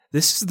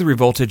This is the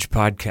Revoltage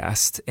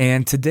Podcast,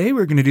 and today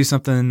we're going to do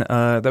something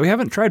that we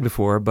haven't tried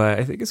before, but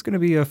I think it's going to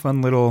be a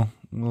fun little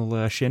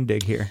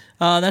shindig here.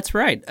 That's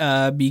right,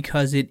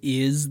 because it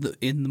is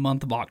in the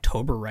month of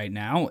October right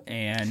now,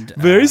 and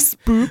Very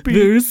spoopy.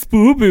 Very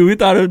spoopy. We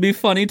thought it would be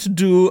funny to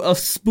do a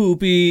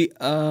spoopy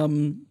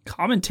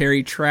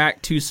commentary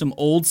track to some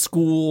old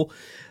school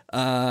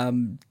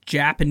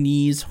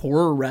Japanese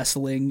horror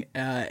wrestling,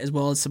 as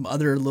well as some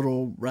other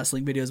little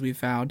wrestling videos we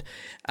found,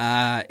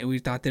 and we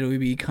thought that it would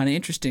be kind of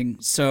interesting.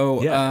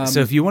 So, So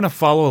if you want to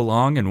follow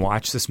along and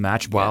watch this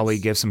match while we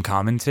give some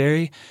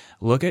commentary,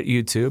 look at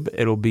YouTube.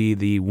 It'll be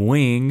the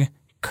Wing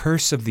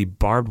Curse of the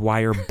Barbed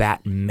Wire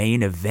Bat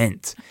main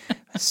event,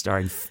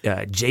 starring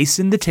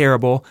Jason the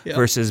Terrible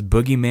versus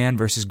Boogeyman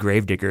versus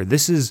Gravedigger.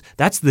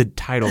 That's the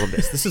title of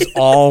this. This is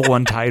all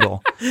one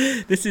title.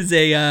 This is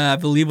I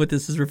believe what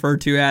this is referred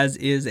to as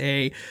is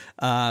a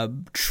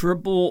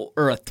triple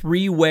or a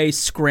three-way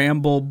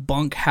scramble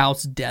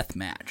bunkhouse death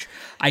match.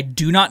 I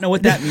do not know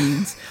what that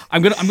means.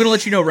 I'm gonna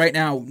let you know right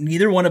now.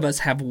 Neither one of us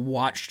have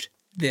watched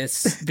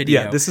this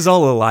video. Yeah, this is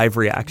all a live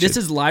reaction. This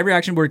is live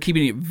reaction. We're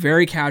keeping it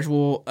very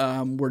casual.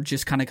 We're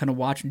just kind of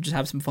watch and just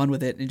have some fun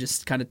with it and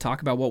just kind of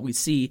talk about what we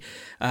see.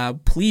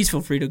 Please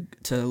feel free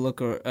to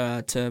look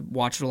or to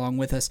watch it along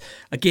with us.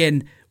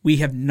 Again, we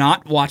have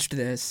not watched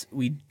this.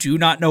 We do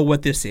not know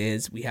what this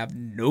is. We have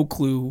no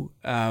clue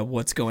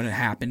what's going to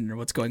happen or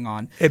what's going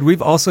on. And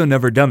we've also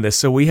never done this,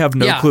 so we have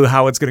no clue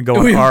how it's going to go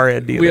on our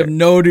end either. We have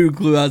no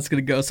clue how it's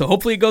going to go. So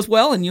hopefully it goes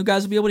well, and you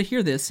guys will be able to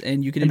hear this,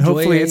 and you can enjoy.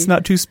 Hopefully it's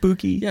not too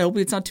spooky. Yeah,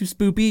 hopefully it's not too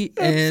spoopy.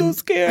 I'm so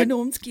scared. I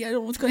know I'm scared. I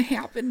don't know what's going to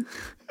happen.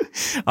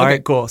 All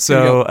right, cool.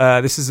 So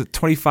this is a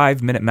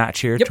 25-minute match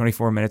here,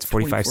 24 minutes,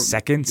 45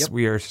 seconds. Yep.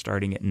 We are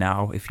starting it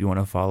now if you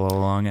want to follow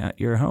along at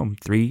your home.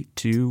 3,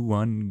 2,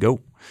 1, go.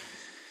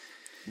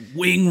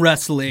 Wing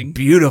wrestling.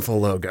 Beautiful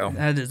logo.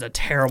 That is a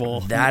terrible.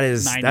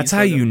 That's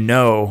how you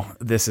know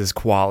this is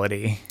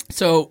quality.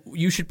 So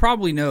you should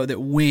probably know that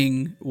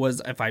Wing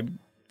was, if I'm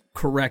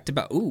correct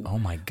about, oh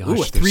my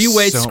gosh, a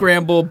three-way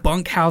scramble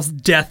bunkhouse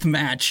death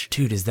match.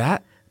 Dude, is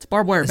that? It's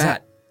barbed wire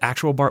bat.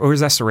 Actual bar, or is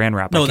that saran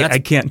wrap? No, I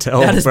can't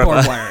tell. That is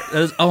barbed wire.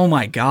 Oh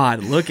my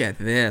God, look at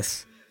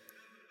this.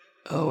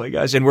 Oh my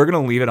gosh, and we're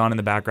gonna leave it on in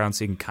the background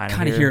so you can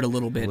kind of hear it a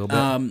little bit.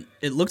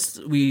 It looks,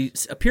 we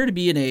appear to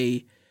be in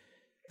a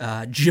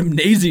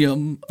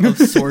gymnasium of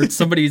sorts,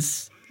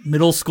 somebody's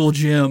middle school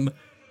gym.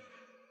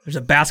 There's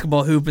a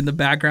basketball hoop in the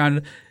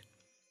background.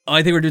 Oh,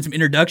 I think we're doing some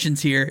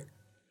introductions here.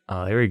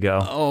 Oh, there we go.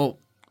 Oh,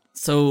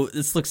 so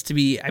this looks to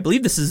be, I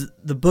believe this is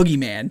the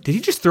Boogeyman. Did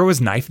he just throw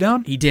his knife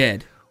down? He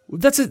did.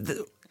 That's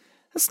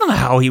not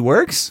how he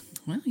works.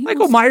 Well,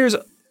 Michael Myers,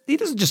 he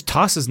doesn't just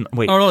toss his.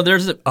 Wait. Oh no,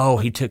 there's a. Oh,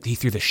 he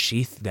threw the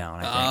sheath down.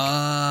 I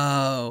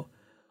think.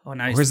 Oh,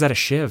 nice. Where's that a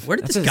shiv? Where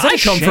did this guy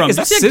come from? Is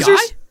that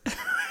scissors?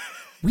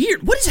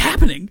 Weird. What is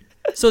happening?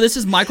 So this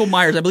is Michael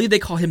Myers. I believe they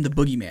call him the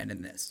Boogeyman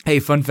in this. Hey,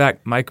 fun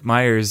fact: Mike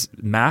Myers'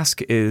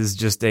 mask is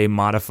just a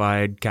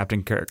modified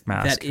Captain Kirk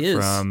mask.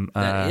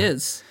 That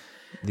is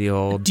the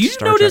old. Do you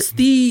Star notice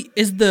Trek.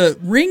 is the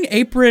ring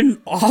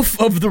apron off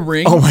of the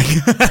ring? Oh my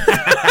God!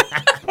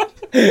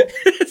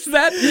 Is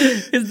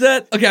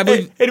that okay? I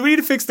believe. Hey, do we need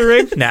to fix the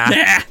ring? Nah.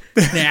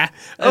 Nah.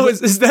 Oh,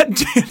 is that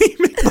Danny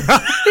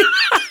McBride?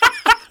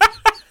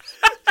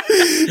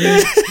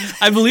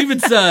 I believe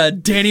it's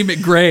Danny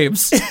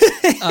McGraves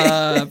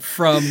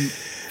from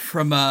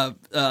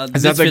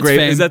Is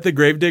that the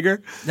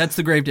Gravedigger? That's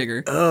the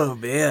Gravedigger. Oh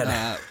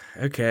man.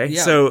 Okay.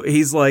 Yeah. So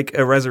he's like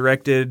a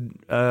resurrected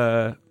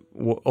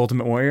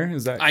Ultimate Warrior.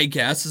 Is that? I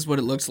guess is what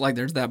it looks like.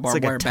 There's that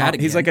barbed wire bat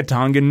again. He's like a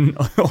Tongan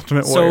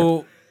Ultimate Warrior.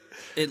 So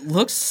it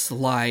looks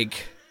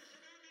like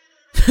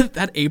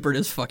that apron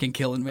is fucking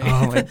killing me.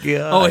 Oh my god.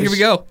 Oh, here we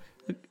go.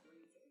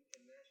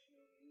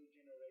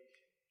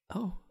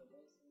 Oh.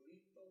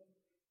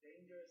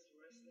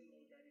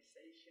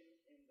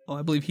 Oh,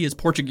 I believe he is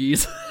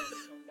Portuguese.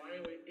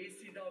 Combined with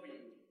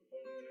ECW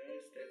from the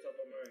United States of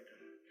America,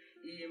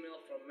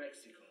 EML from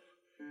Mexico.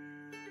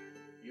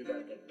 You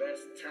got the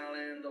best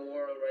talent in the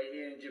world right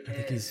here in Japan. I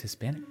think he's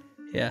Hispanic.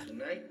 Yeah.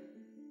 Tonight,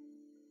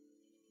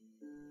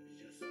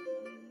 it's just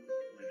one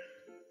winner.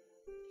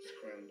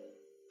 Scramble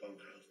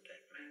bunkhouse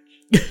death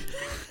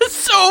match.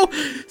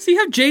 So you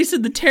have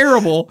Jason the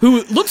Terrible,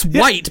 who looks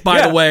white,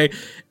 by the way,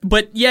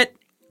 but yet...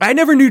 I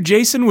never knew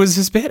Jason was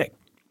Hispanic.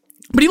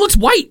 But he looks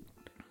white.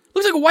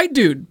 Looks like a white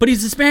dude, but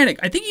he's Hispanic.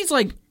 I think he's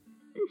like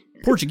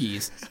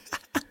Portuguese.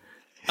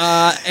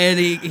 And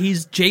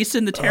he's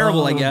Jason the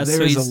Terrible, I guess.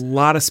 There's a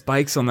lot of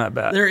spikes on that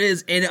bat. There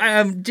is.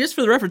 And just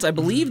for the reference, I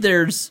believe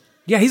there's...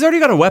 Yeah, he's already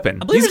got a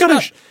weapon. I believe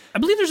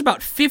there's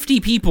about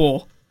 50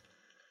 people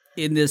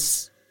in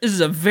this. This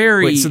is a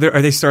very... Wait, so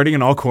are they starting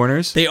in all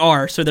corners? They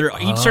are. So they're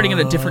each starting in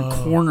a different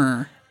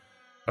corner.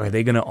 Are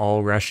they going to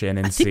all rush in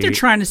and see? I think they're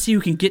trying to see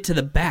who can get to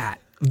the bat.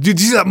 Did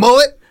you see that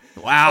mullet?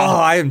 Wow. Oh,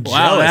 I am jealous.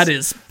 Wow, that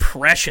is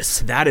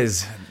precious. That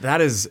is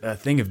a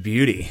thing of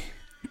beauty.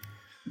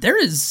 There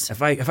is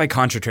If I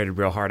concentrated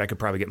real hard, I could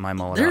probably get my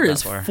mullet there out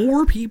is that far.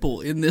 4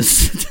 people in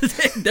this.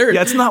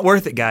 Yeah, it's not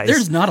worth it, guys.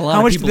 There's not a lot How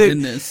of much people did-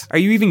 in this. Are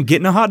you even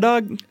getting a hot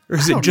dog? Or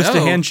is I it don't just a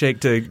know.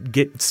 handshake to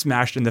get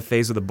smashed in the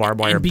face with a barbed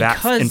wire And bat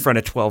because- in front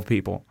of 12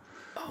 people?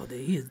 Oh,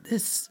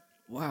 this.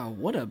 Wow,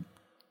 what a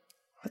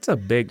That's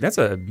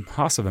a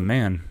hoss of a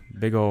man.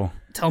 Big ol'.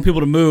 telling people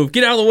to move.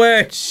 Get out of the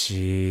way.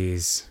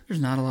 Jeez. There's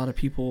not a lot of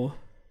people.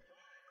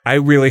 I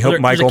really hope There's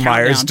a Michael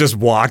Myers countdown. just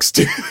walks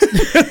to.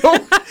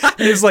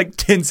 He's like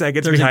 10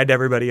 seconds behind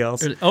everybody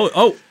else.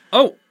 Oh.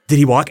 Did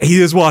he walk?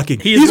 He is walking.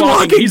 He's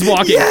walking. He's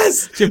walking.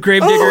 Yes. So you have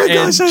Gravedigger Oh my and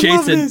gosh, I love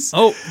Jason. this.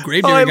 Oh,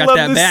 Gravedigger I got love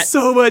that this bat.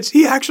 so much.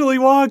 He actually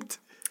walked.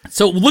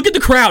 So look at the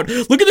crowd.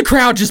 Look at the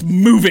crowd just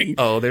moving.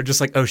 Oh, they're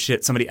just like, oh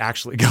shit, somebody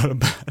actually got a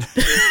bat.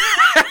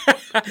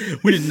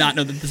 We did not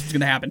know that this was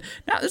going to happen.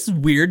 Now, this is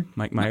weird.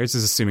 Mike Myers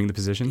is assuming the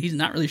position. He's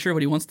not really sure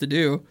what he wants to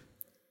do.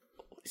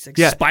 He's like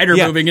Yeah, spider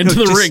yeah. moving into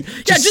No, the just- ring.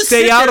 just Yeah, just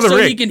stay sit out there of the so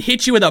ring. he can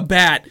hit you with a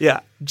bat. Yeah,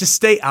 just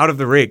stay out of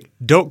the ring.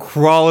 Don't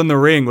crawl in the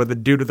ring with a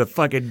dude with a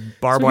fucking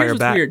barbed So wire here's what's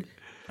bat. weird.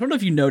 I don't know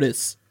if you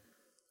notice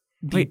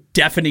the Wait.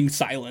 deafening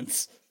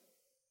silence.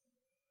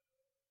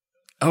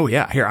 Oh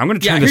yeah, here I'm gonna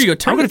Yeah, turn here this. you go.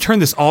 Turn I'm gonna this- turn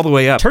this all the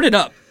way up. Turn it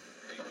up.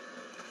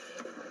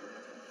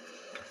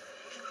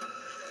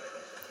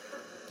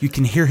 You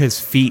can hear his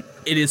feet.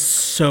 It is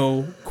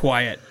so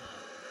quiet.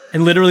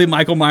 And literally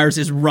Michael Myers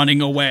is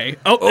running away.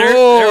 Oh,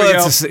 there we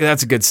go.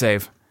 That's a good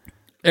save.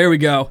 There we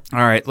go. All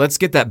right, let's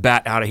get that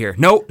bat out of here.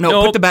 No,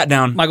 Nope. put the bat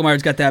down. Michael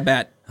Myers got that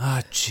bat.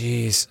 Ah,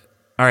 jeez.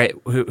 All right,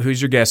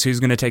 who's your guess? Who's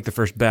gonna take the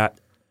first bat?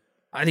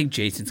 I think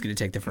Jason's going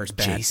to take the first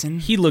bat. Jason?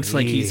 He looks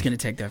like he's Yeah. going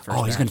to take that first bat.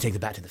 Oh, he's gonna take the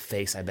bat to the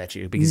face. I bet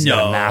you because he's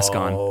got a mask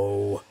on.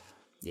 No.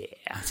 Yeah.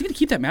 Is he going to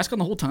keep that mask on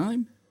the whole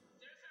time?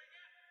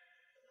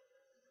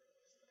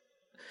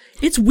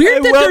 It's weird I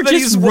that love they're that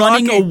just he's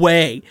running walking.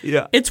 away.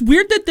 Yeah. It's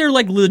weird that they're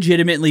like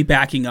legitimately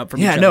backing up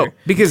from each Yeah, other. no,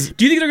 because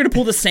Do you think they're going to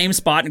pull the same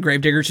spot and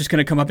Gravedigger's just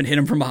going to come up and hit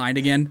him from behind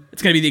again?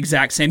 It's going to be the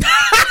exact same.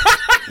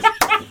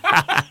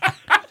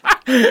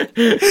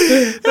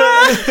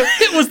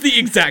 It was the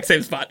exact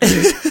same spot.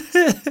 Is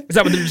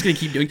that what they're just going to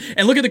keep doing?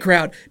 And look at the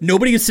crowd.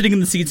 Nobody is sitting in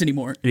the seats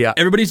anymore. Yeah.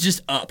 Everybody's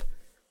just up.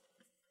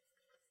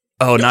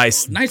 oh,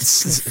 nice, nice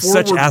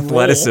such forward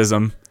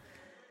athleticism.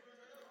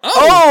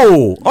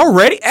 Oh! Oh,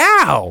 already,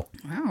 ow!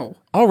 Wow.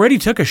 Already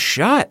took a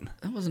shot.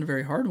 That wasn't a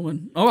very hard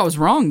one. Oh, I was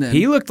wrong then.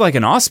 He looked like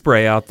an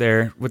osprey out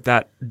there with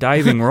that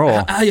diving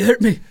roll. Ow, you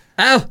hurt me.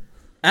 Ow.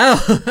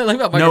 Ow. I like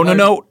that.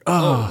 No. Oh,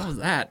 Oh. what was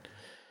that?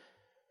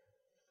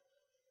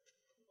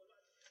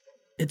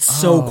 It's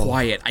so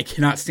quiet. I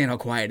cannot stand how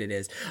quiet it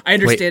is. I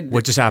Wait, understand.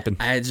 what just happened?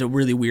 It's a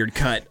really weird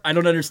cut. I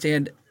don't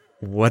understand.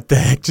 What the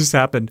heck just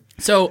happened?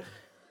 So,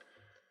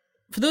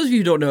 for those of you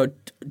who don't know,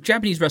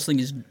 Japanese wrestling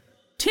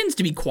tends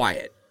to be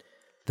quiet.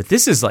 But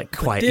this is like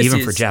quiet this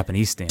even for is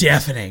Japanese standards.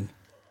 Deafening.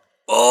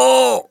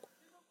 Oh!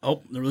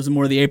 Oh, there wasn't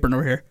more of the apron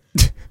over here.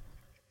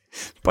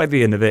 By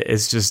the end of it,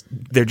 it's just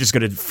they're just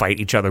going to fight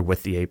each other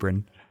with the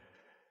apron.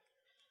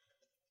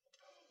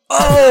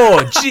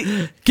 Oh,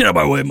 gee. Get out of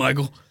my way,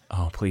 Michael.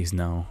 Oh, please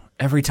no.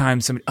 Every time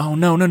somebody Oh,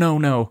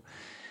 no.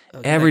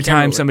 Every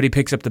time somebody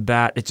picks up the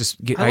bat, it just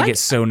I get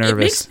so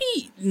nervous.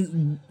 It makes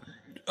me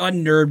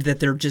unnerved that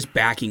they're just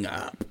backing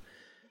up.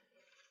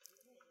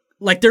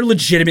 Like they're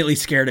legitimately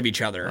scared of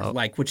each other,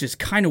 like which is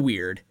kind of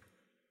weird.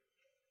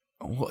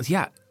 Well,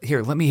 yeah.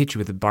 Here, let me hit you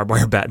with a barbed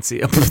wire bat and see.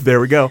 There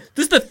we go.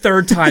 This is the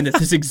third time that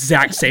this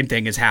exact same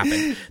thing has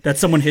happened. That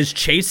someone has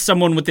chased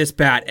someone with this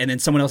bat, and then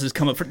someone else has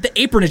come up for the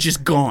apron is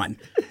just gone.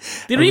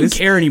 They don't even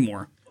care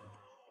anymore.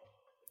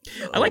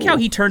 I like how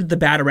he turned the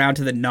bat around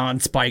to the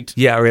non-spiked.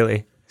 Yeah,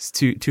 really. It's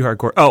too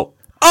hardcore. Oh,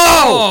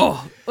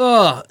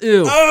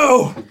 Ew.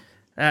 oh,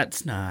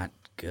 That's not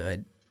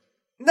good.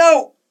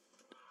 no,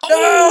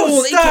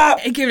 Oh,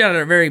 stop. It came out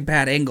at a very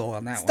bad angle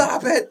on that one.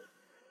 Stop it.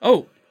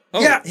 Oh.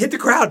 Yeah, hit the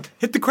crowd.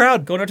 Hit the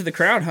crowd. Going out to the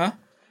crowd, huh?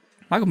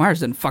 Michael Myers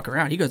doesn't fuck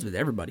around. He goes with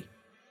everybody.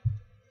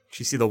 Did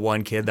you see the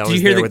one kid that Did you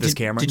was hear there the- with his did-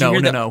 camera? did you No.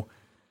 hear the- No.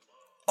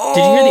 Did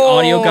you hear the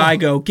audio guy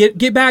go,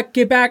 get back,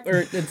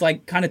 or it's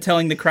like kind of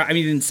telling the crowd. I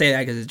mean, he didn't say that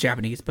because it's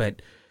Japanese,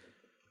 but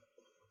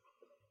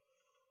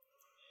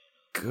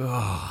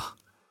God.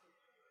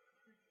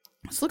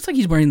 this looks like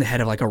he's wearing the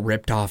head of like a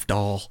ripped off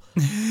doll.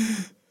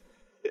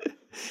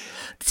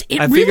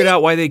 I figured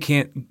out why they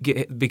can't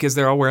get because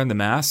they're all wearing the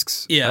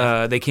masks.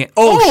 Yeah. They can't.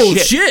 Oh,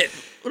 shit. shit!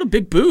 What a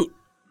big boot!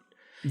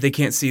 They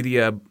can't see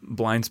the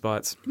blind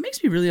spots. It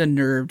makes me really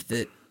unnerved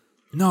that.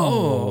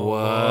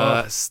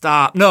 No.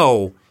 Stop.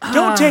 No.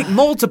 Don't take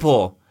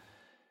multiple.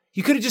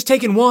 You could have just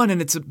taken one,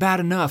 and it's bad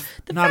enough.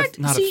 Not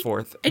a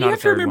fourth. And not you a have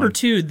to third remember one.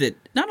 too that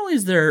not only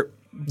is there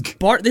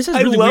this has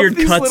I really love weird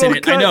these cuts in little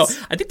it. I know. cuts.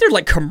 I think they're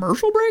like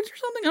commercial breaks or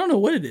something. I don't know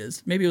what it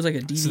is. Maybe it was like a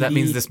DVD. So that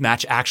means this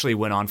match actually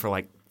went on for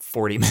like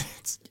 40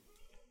 minutes.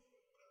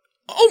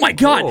 Oh my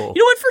god! Oh.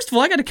 You know what? First of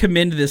all, I got to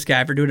commend this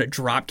guy for doing a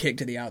drop kick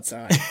to the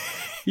outside.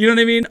 You know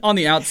what I mean? On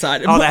the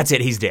outside. Oh, that's it.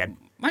 He's dead.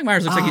 Mike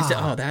Myers looks like he's dead.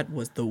 Oh, that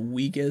was the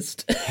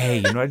weakest. Hey,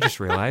 you know what I just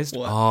realized?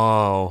 What?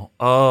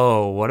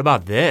 Oh, what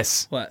about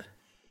this? What?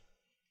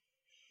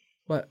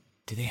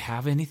 Do they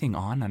have anything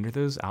on under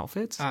those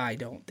outfits? I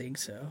don't think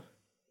so.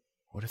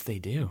 What if they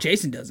do?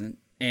 Jason doesn't,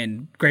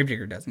 and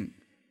Gravedigger doesn't.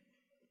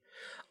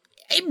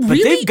 But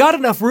they've got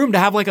enough room to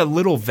have like a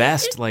little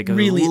vest, like a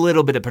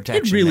little bit of It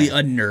protection. really there.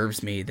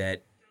 unnerves me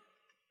that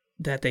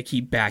they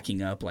keep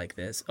backing up like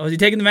this. Oh, is he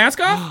taking the mask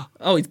off?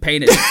 Oh, he's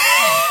painted.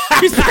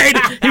 He's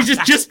painted. He's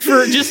just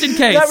in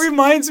case. That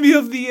reminds me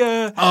of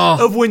the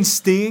of when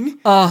Sting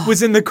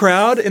was in the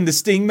crowd in the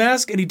Sting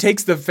mask, and he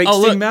takes the fake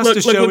Sting mask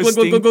to show his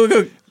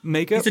Sting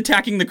makeup. He's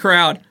attacking the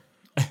crowd.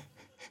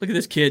 Look at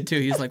this kid too.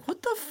 He's like,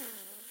 "What the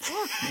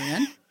fuck,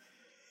 man?"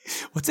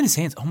 What's in his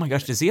hands? Oh my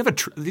gosh! Does he have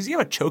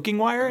a choking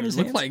wire in his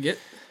hands? Look like it.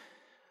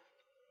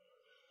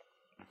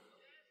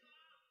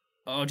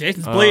 Oh,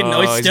 Jason's bleeding.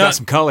 Oh, he's stuck. got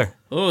some color.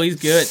 Oh, he's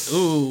good.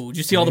 Ooh, did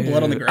you see all the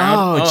blood on the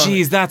ground? Oh,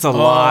 jeez, that's a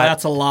lot.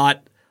 That's a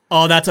lot.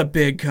 Oh, that's a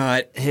big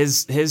cut.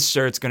 His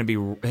outfit's gonna be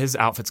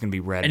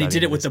red. And he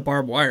did it with the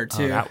barbed wire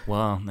too.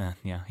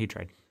 Yeah, he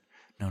tried.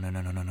 No. Oh, I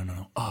don't know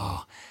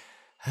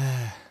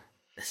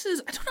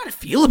how to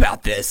feel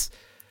about this.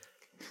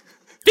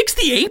 Fix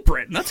the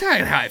apron. That's how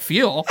I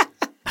feel.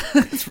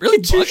 It's really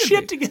get your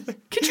shit together.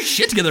 Get your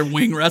shit together,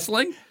 Wing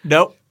Wrestling.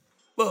 Nope.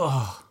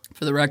 Oh.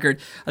 For the record,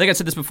 I think I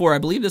said this before. I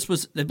believe this. Wait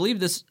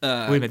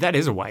a minute, that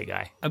is a white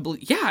guy.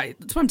 Yeah,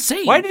 that's what I'm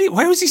saying. Why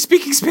was he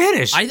speaking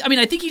Spanish? I mean,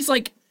 I think he's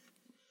like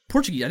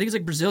Portuguese. I think he's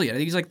like Brazilian. I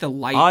think he's like the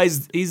light. Oh,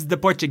 he's the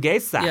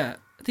Portuguese. Yeah,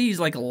 I think he's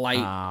like light.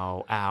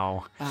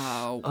 Ow.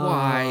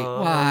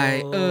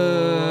 Why?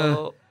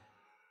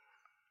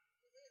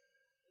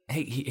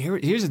 Hey,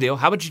 here's the deal.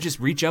 How about you just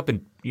reach up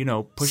and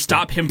push?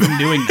 Stop him from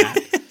doing that.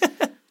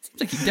 Seems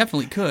like he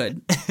definitely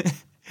could.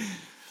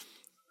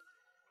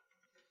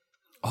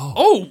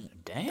 Oh,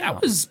 damn!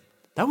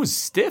 That was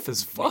stiff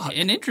as fuck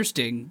and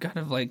interesting. Kind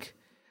of like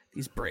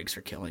these breaks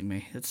are killing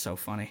me. It's so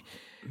funny.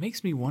 It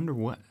makes me wonder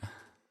what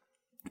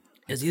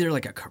is either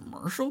like a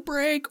commercial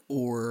break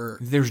or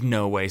there's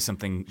no way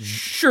something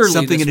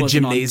in a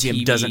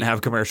gymnasium doesn't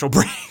have commercial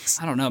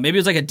breaks. I don't know. Maybe it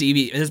was like a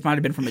DVD. This might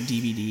have been from a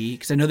DVD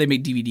because I know they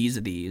make DVDs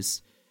of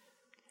these.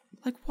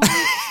 Like what?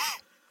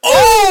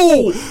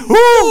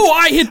 Oh!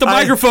 I hit the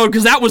microphone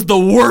because that was the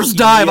worst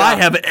dive I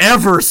have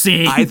ever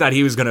seen. I thought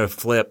he was gonna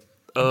flip.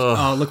 Ugh.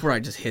 Oh, look where I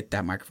just hit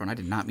that microphone. I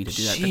did not mean to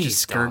do that. That just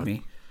scared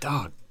me.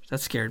 Dog.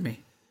 That scared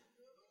me.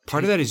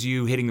 Part of that is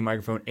you hitting the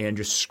microphone and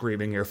just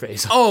screaming your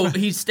face off. Oh,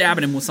 he's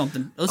stabbing him with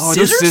something. Those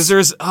scissors? Those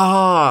scissors.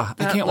 I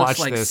can't watch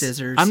like this.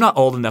 Scissors. I'm not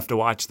old enough to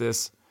watch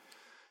this.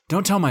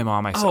 Don't tell my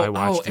mom I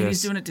watched this. And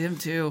he's doing it to him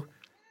too.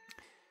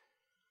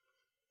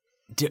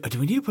 Do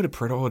we need to put a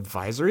parental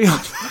advisory on?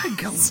 I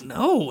don't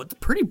know. It's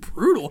pretty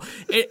brutal.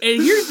 And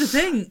here's the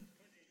thing.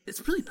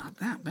 It's really not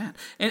that bad.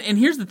 And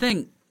here's the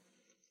thing.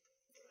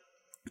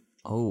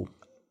 Oh.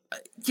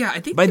 Yeah,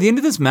 I think by the end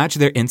of this match,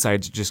 their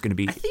insides are just going to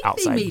be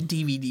outside. I think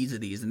they made DVDs of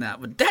these and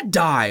that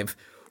dive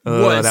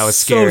was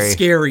scary. So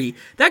scary.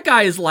 That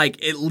guy is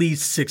like at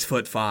least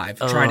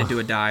 6'5" trying to do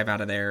a dive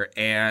out of there,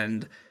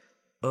 and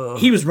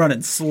he was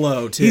running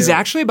slow too. He's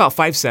actually about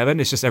 5'7".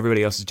 It's just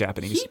everybody else is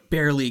Japanese. He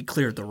barely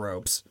cleared the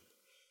ropes.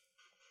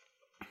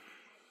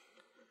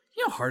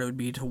 You know how hard it would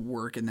be to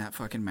work in that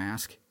fucking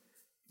mask?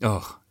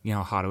 Oh, you know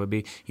how hot it would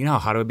be? You know how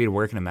hot it would be to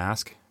work in a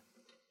mask?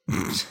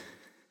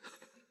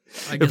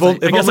 I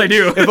guess I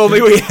do. If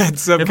only we had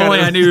some. If only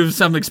I knew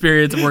some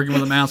experience of working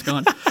with a mask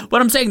on.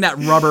 But I'm saying that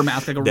rubber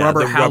mask, like a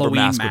rubber Halloween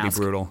mask, would mask,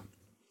 be brutal.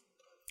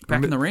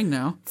 Back in the ring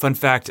now. Fun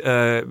fact: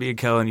 me and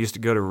Kellen used to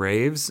go to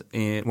raves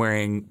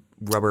wearing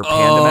rubber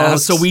panda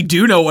masks. So we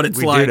do know what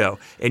it's like. We do know.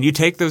 And you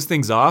take those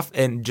things off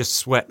and just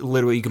sweat.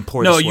 Literally, you can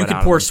pour. No, you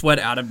can pour sweat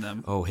out of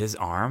them. Oh, his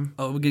arm.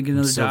 Oh, we gonna get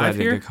another dive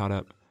here. Get caught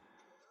up.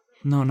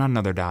 No, not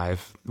another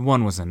dive.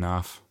 One was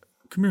enough.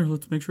 Come here.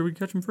 Let's make sure we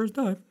catch him first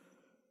dive.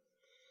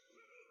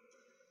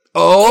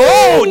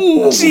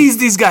 Oh, jeez,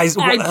 these guys.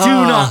 I do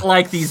not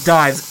like these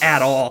dives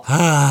at all.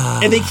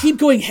 And they keep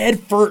going head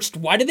first.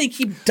 Why do they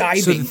keep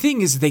diving? So the thing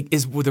is,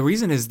 the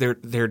reason is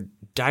they're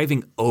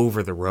diving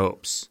over the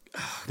ropes.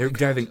 They're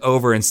diving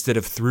over instead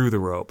of through the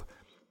rope.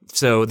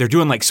 So they're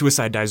doing like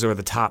suicide dives over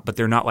the top, but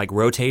they're not like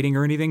rotating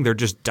or anything. They're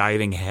just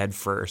diving head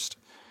first.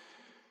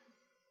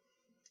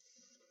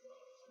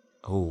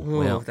 Oh,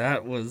 well.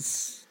 That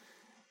was...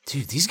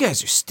 Dude, these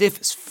guys are stiff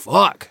as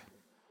fuck.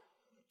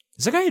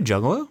 Is that guy a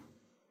juggalo?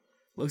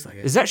 Looks like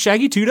it. Is that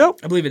Shaggy Two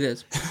Dope? I believe it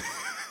is.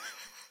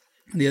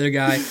 The other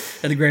guy,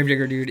 the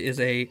Gravedigger dude, is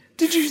a...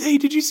 Did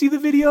you see the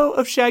video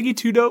of Shaggy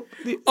Two Dope?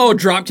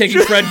 Drop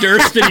kicking Fred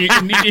Durst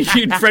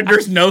and Fred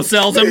Durst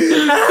no-sells him?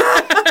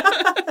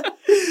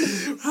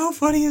 How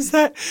funny is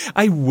that?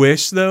 I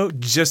wish, though,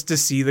 just to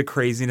see the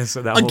craziness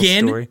of that whole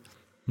story.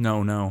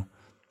 No.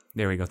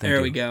 There we go. Thank you.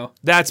 There we go.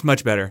 That's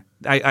much better.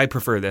 I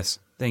prefer this.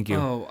 Thank you.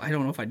 Oh, I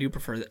don't know if I do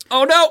prefer that.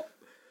 Oh, no!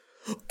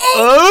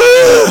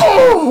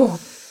 Oh!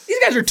 These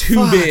guys are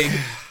too big.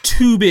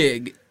 Too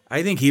big.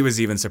 I think he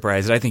was even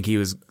surprised. I think he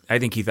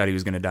thought he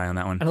was going to die on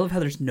that one. I love how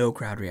there's no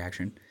crowd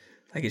reaction.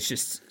 Like, it's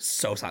just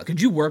so solid.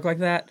 Could you work like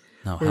that?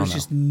 No, where there's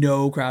just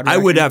no crowd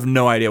reaction? I would have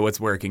no idea what's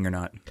working or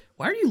not.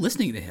 Why are you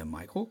listening to him,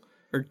 Michael?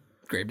 Or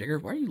Gravedigger?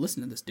 Why are you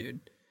listening to this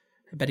dude?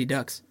 I bet he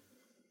ducks.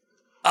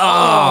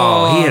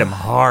 Oh, he hit him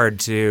hard,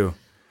 too.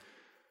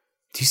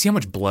 Do you see how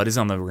much blood is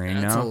on the ring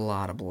That's a now?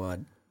 lot of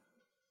blood.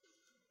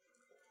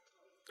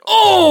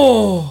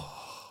 Oh!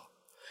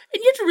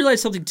 And you have to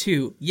realize something,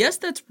 too. Yes,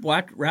 that's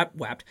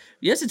wrapped.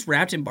 Yes, it's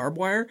wrapped in barbed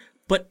wire,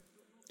 but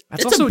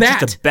That's it's also a bat.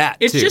 just a bat,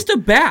 It's too. just a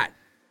bat.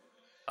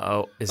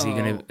 Oh, is he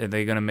gonna? Are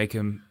they gonna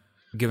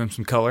give him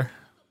some color?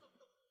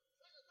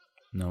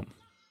 Nope.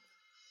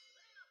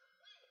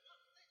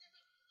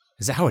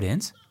 Is that how it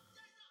ends?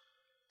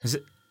 Is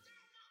it?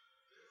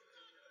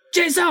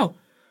 Jason!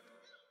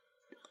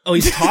 Oh,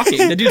 he's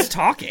talking. The dude's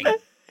talking.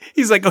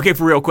 He's like, okay,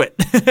 for real, quit.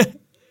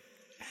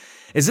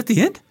 Is it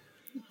the end?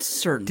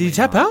 Certainly Did he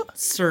tap not. out?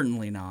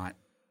 Certainly not.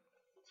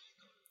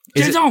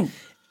 Is it- Jason!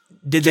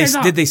 Did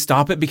Jason! they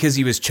stop it because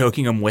he was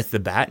choking him with the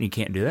bat and you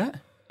can't do that?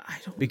 I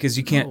don't Because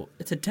you can't. know.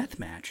 It's a death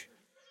match.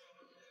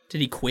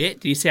 Did he quit?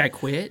 Did he say I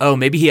quit? Oh,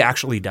 maybe he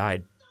actually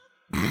died.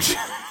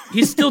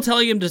 He's still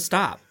telling him to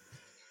stop.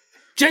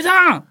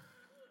 Jason!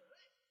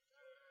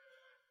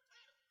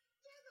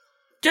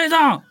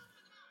 Jason!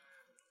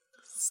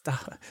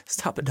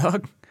 Stop it,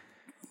 dog.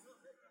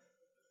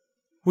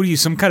 What are you,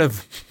 some kind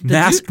of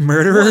masked dude-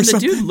 murderer well, or and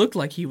something? The dude looked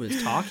like he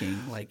was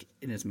talking, like,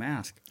 in his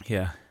mask.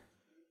 Yeah.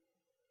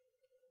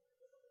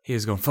 He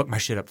was going, fuck my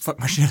shit up, fuck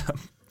my shit up.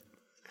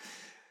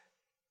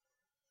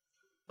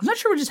 I'm not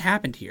sure what just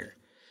happened here.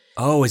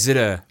 Oh, is it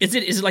a... Is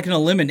it like an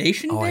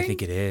elimination Oh, thing? I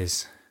think it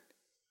is.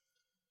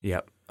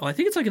 Yep. Oh, I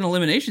think it's like an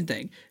elimination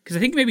thing. Because I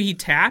think maybe he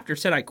tapped or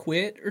said I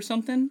quit or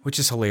something. Which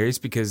is hilarious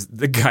because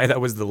the guy that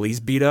was the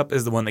least beat up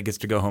is the one that gets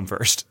to go home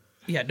first.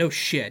 Yeah, no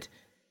shit.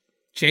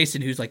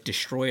 Jason, who's like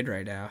destroyed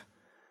right now.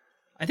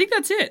 I think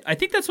that's it. I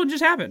think that's what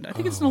just happened. I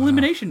think it's an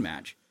elimination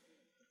match.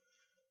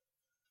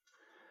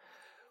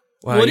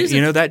 Well, What is you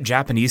it? know, that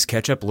Japanese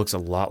ketchup looks a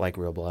lot like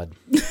real blood.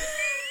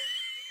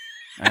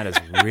 That is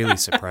really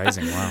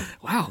surprising. Wow.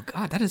 Wow,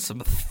 God, that is some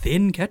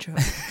thin ketchup.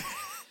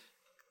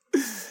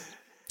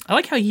 I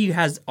like how he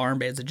has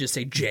armbands that just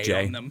say J,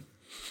 J. on them.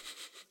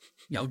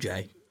 Yo,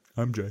 Jay.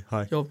 I'm Jay.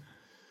 Hi. Yo,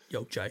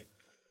 Jay.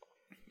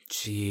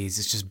 Jeez,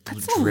 it's just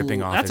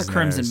dripping off That's his a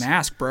crimson nose.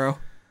 mask, bro.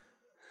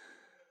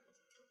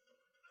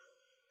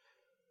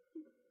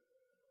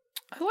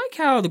 I like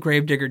how the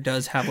Gravedigger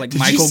does have like Did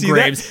you Michael see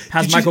Graves that?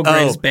 has Did you- Michael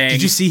Graves oh, bang.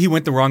 Did you see he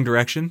went the wrong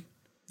direction?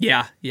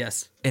 Yeah.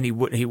 Yes. And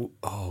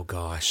oh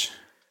gosh.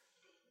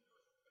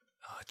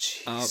 Oh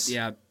jeez.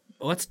 Yeah.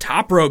 Oh, that's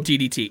top rope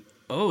DDT.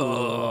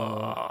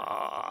 Oh.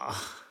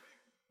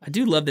 I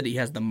do love that he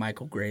has the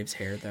Michael Graves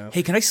hair, though.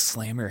 Hey, can I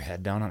slam your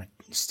head down on a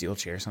steel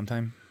chair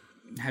sometime?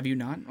 Have you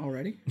not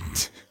already?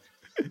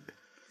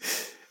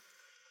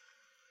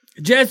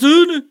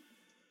 Jason!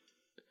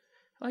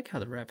 I like how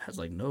the ref has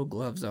like no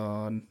gloves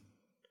on.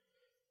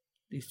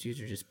 These dudes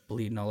are just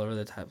bleeding all over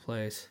the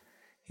place.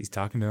 He's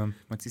talking to him.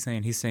 What's he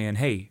saying? He's saying,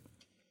 "Hey,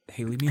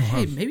 leave me alone."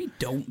 Hey, maybe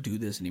don't do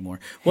this anymore.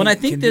 Well, and I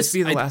think Can this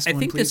be the last I one,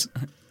 think please?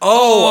 this.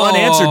 Oh,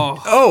 unanswered.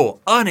 Oh,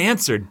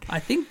 unanswered. I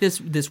think this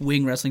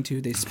Wing Wrestling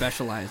 2, they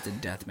specialized in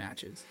death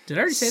matches. Did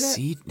I already say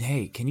that?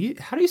 Hey, can you?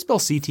 How do you spell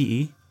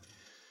CTE?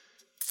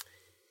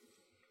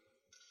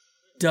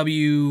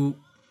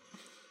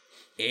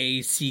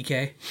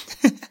 WACK.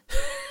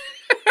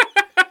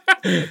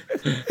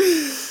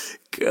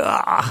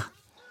 Gah.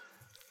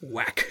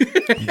 Whack.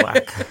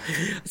 Whack.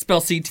 I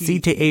spell CT.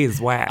 CTE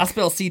is whack. I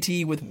spell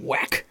CT with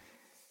whack.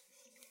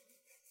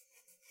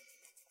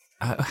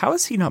 How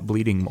is he not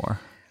bleeding more?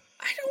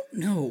 I don't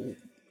know.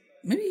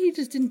 Maybe he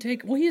just didn't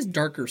take. Well, he is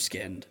darker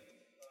skinned.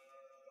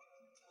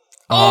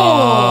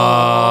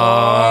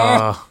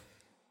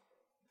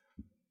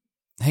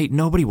 Hey,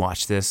 nobody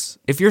watch this.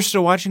 If you're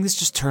still watching this,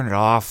 just turn it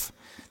off.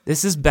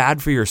 This is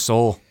bad for your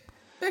soul.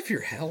 Bad for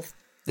your health.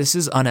 This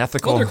is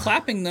unethical. Oh, they're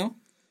clapping though.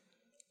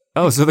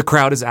 Oh, so the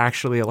crowd is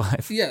actually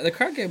alive. Yeah, the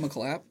crowd gave him a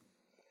clap.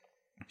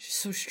 It's just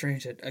so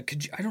strange. I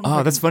don't know. Oh,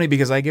 if that's funny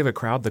because I gave a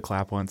crowd the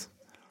clap once.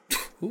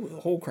 Ooh, the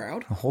whole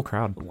crowd. The whole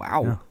crowd.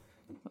 Wow. Yeah.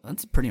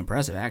 That's pretty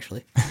impressive,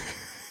 actually.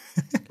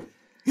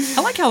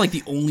 I like how like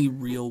the only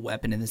real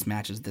weapon in this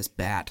match is this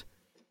bat.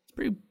 It's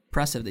pretty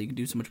impressive that you can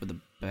do so much with a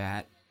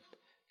bat.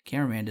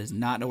 Cameraman does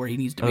not know where he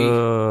needs to be.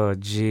 Oh,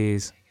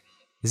 jeez.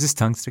 Is his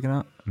tongue sticking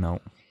out? No.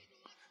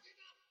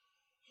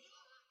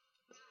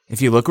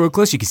 If you look real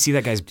close, you can see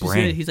that guy's Do you see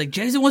that? brain. He's like,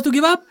 Jason wants to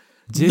give up?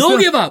 Jason? No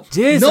give up.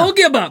 Jason? No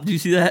give up. Do you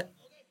see that?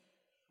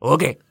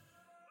 Okay.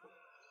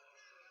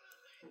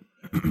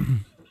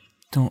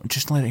 Don't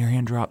just let your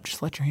hand drop.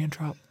 Just let your hand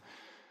drop.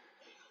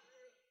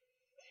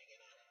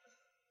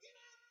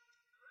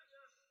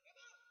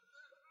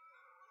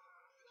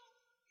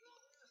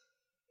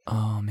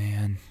 Oh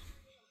man.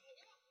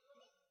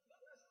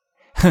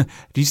 Do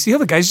you see how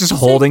the guy's just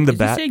holding the Is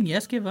bat? he saying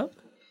yes, give up?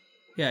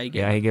 Yeah, he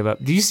gave Yeah, up. he gave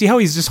up. Do you see how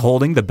he's just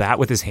holding the bat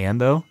with his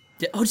hand though?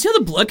 Oh, did you see how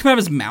the blood come out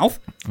of his mouth?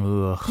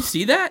 Ugh. You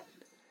see that?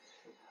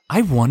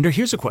 I wonder.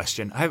 Here's a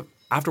question.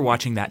 After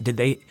watching that,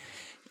 do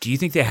you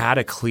think they had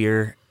a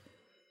clear?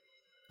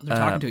 They're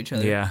talking to each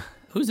other. Yeah.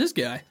 Who's this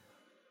guy?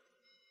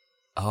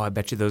 Oh, I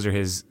bet you those are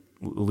his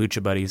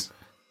lucha buddies.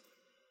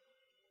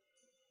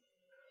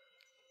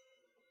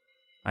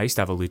 I used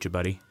to have a lucha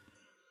buddy.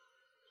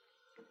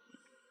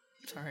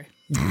 Sorry.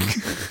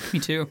 Me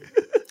too.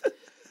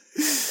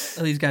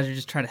 All these guys are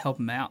just trying to help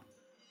him out.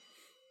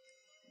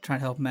 Trying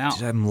to help him out.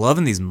 Dude, I'm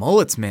loving these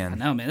mullets, I man.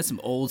 know, man. That's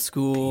some old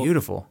school.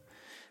 Beautiful.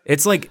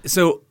 It's like,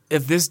 so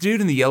if this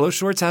dude in the yellow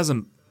shorts has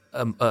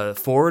a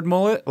forward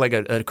mullet, like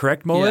a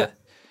correct mullet,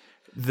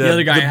 The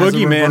other guy the has a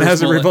boogeyman reverse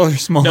has a mullet.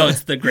 reverse mullet. No,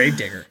 it's the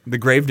Gravedigger. The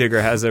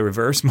Gravedigger has a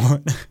reverse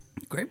mullet.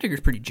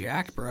 Gravedigger's pretty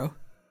jacked, bro.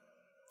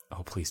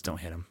 Oh, please don't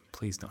hit him.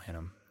 Please don't hit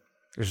him.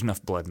 There's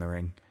enough blood in the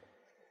ring.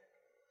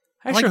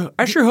 Like-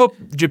 I sure hope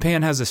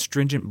Japan has a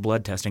stringent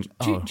blood testing.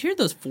 Did you hear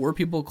those 4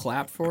 people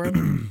clapped for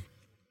him?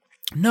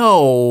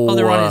 No. Oh,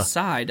 they're on his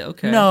side.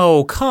 Okay.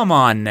 No, come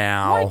on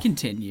now. Why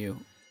continue?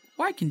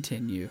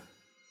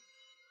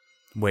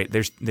 Wait,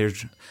 there's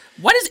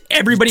Why does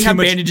everybody Too have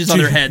much- bandages on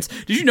their heads?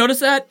 Did you notice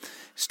that?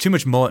 too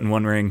much mullet in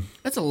one ring.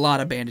 That's a lot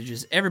of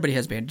bandages. Everybody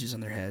has bandages on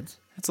their heads.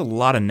 That's a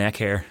lot of neck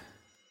hair.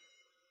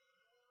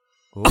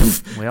 Ooh,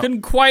 well.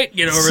 Couldn't quite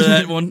get over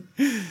that one.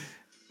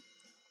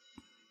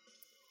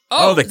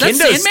 Oh, the is that kendo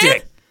Sandman?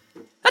 stick.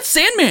 That's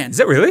Sandman. Is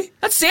that really?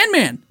 That's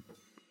Sandman.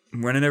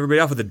 I'm running everybody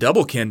off with a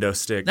double kendo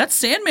stick. That's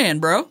Sandman,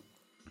 bro.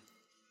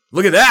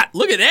 Look at that.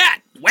 Look at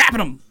that. Whapping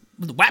him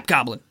with the whap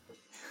goblin.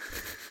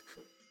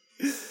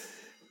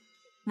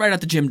 Right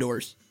out the gym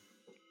doors.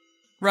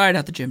 Right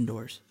out the gym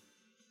doors.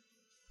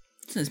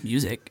 What's this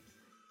music?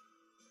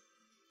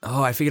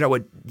 Oh, I figured out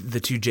what the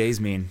 2 J's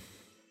mean.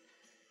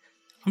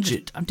 I'm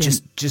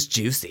Just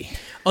juicy.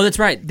 Oh, that's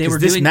right. They were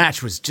This doing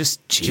match was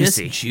just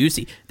juicy. Just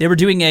juicy. They were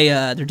doing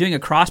a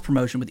cross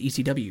promotion with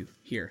ECW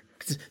here.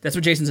 'Cause that's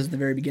what Jason says at the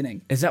very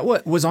beginning. Is that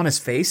what was on his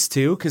face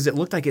too? Because it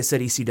looked like it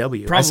said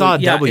ECW. I Probably, saw a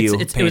yeah, W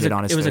it painted was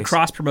on his It face. was a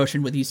cross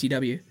promotion with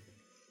ECW.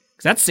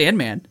 Because that's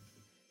Sandman.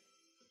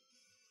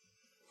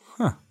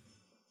 Huh.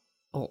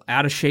 Oh,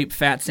 out of shape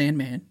fat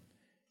Sandman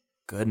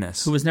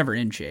Goodness. who was never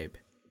in shape.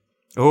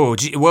 Oh,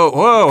 gee,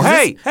 whoa!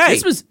 Hey,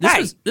 this was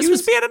he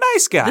was being a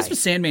nice guy. This was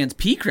Sandman's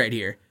peak right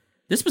here.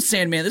 This was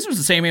Sandman. This was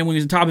the Sandman when he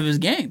was on top of his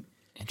game.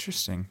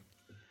 Interesting.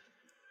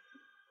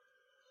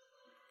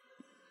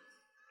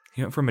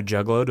 He went from a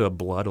juggalo to a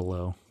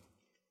blood-a-low.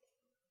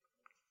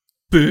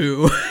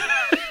 Boo.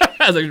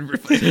 I was like,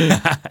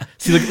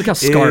 see, look how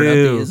scarred up he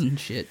is and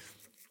shit.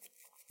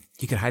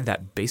 He could hide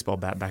that baseball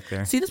bat back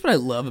there. See, that's what I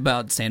love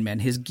about Sandman.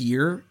 His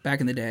gear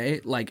back in the day,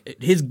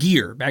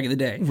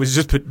 Was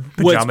just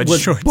pajama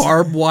was shorts.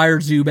 barbed wire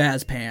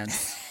Zubaz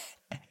pants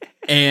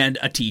and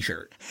a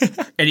t-shirt.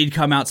 And he'd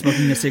come out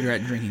smoking a cigarette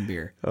and drinking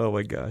beer. Oh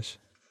my gosh.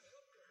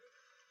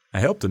 I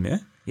helped him, yeah?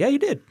 Yeah, you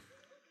did.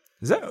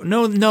 Is that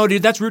no,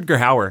 dude, that's Rutger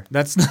Hauer.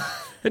 That's not.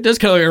 It does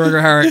kind of like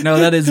Rutger Hauer. No,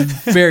 that is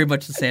very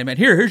much the Sandman.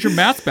 Here's your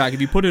mask back. If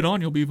you put it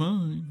on, you'll be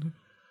fine.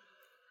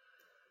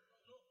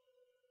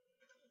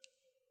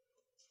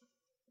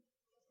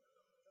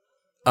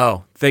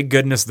 Oh, thank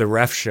goodness the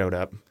ref showed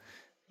up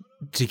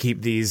to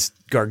keep these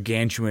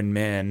gargantuan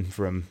men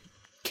from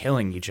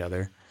killing each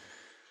other.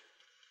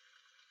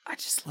 I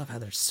just love how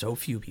there's so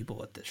few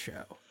people at this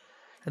show.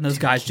 And those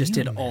guys just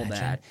did all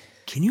that.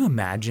 Can you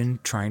imagine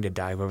trying to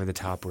dive over the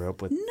top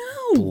rope with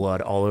No.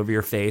 blood all over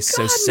your face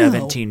so God,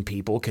 17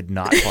 people could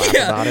not clap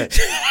about it?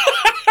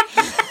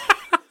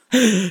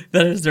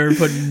 That is there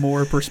putting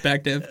more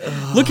perspective.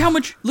 Look how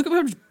much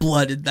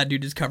blood that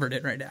dude is covered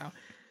in right now.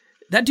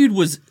 That dude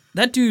was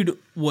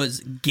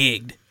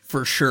gigged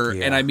for sure.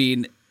 Yeah. And I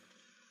mean,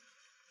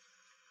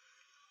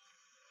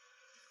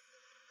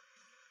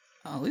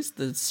 at least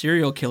the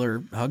serial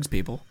killer hugs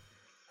people.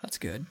 That's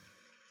good.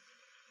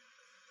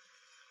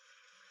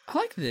 I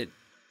like that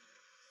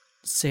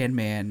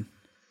Sandman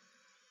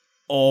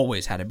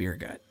always had a beer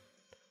gut.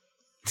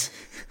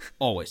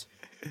 Always.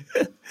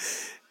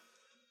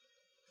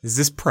 Is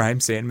this prime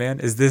Sandman?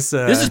 Is this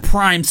This is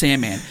prime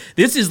Sandman.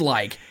 This is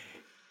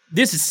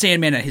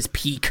Sandman at his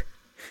peak.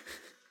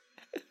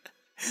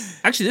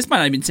 Actually, this might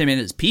not have been Sandman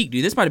at his peak,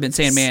 dude. This might have been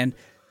Sandman.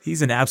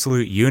 He's an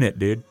absolute unit,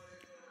 dude.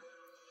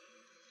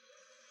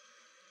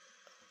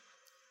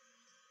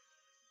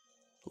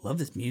 Love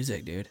this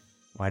music, dude.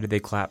 Why did they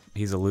clap?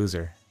 He's a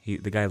loser.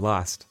 The guy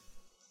lost.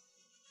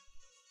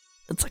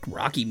 It's like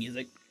Rocky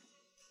music.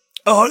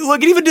 Oh,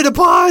 look, it even did a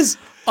pause.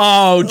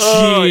 Oh,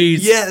 jeez.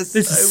 yes,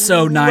 This is I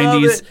so love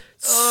 90s. it.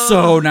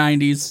 So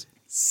 90s.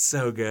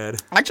 So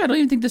good. Actually, I don't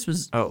even think this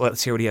was... Oh,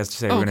 let's hear what he has to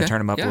say. We're going to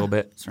turn him up a little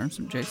bit. Turn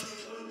some Jason.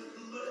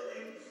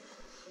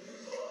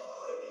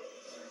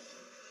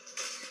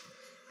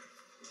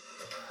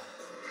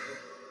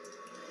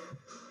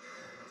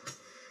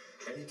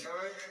 Anytime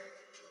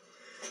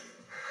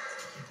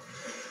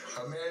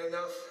I'm man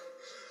enough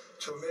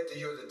to admit that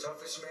you're the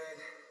toughest man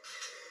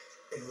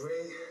in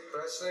ring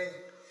wrestling,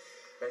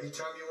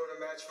 anytime you want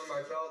a match for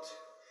my belt,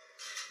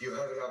 you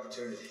have an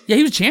opportunity. Yeah,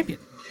 he was champion.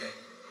 Okay.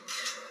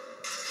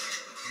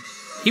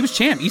 He was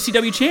champ.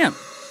 ECW champ.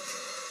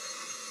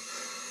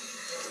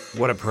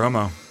 What a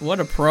promo. What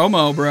a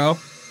promo, bro.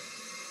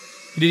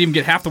 He didn't even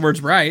get half the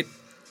words right.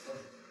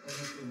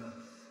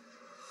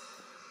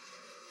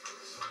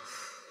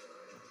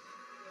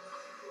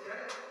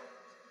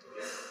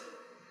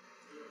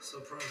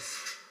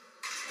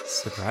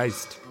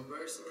 Surprised. I'm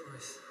very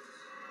surprised.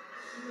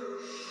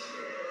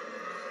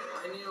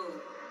 I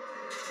knew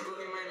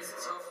Boogeyman is a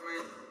tough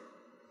man.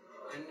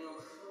 I knew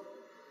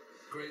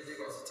Grave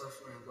Digger is a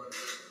tough man, but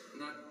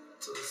not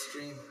to the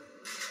extreme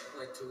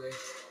like today.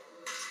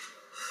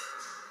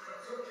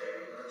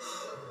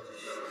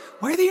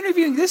 Why are they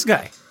interviewing this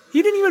guy?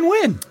 He didn't even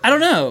win. I don't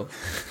know.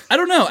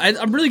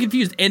 I'm really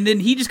confused. And then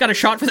he just got a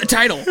shot for the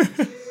title.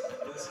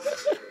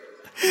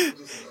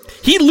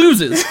 He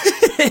loses.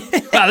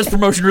 Wow, this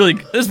promotion really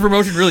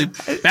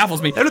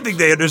baffles me. I don't think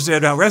they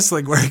understand how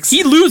wrestling works.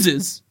 He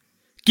loses,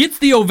 gets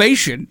the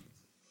ovation,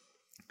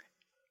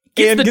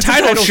 gets the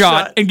title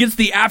shot, and gets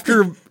the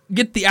after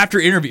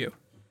interview.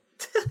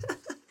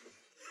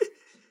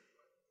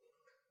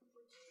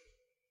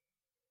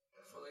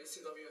 For the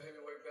ECW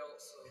heavyweight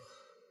belt, so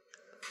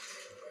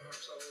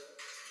perhaps I will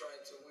try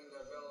to win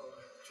that belt,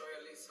 or try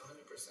at least 100%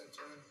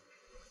 to win.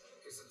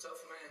 He's a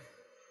tough man,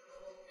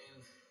 and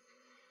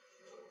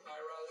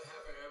I'd rather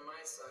have him on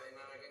my side,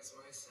 not against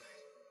my side.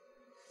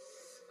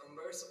 I'm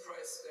very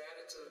surprised the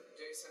attitude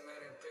Jason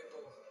had and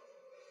Pitbull.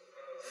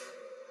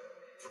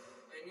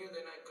 I knew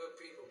they're not good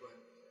people, but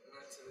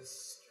not to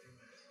this extreme.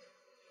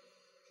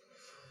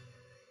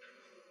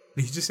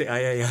 Did you just say,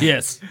 yeah?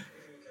 Yes.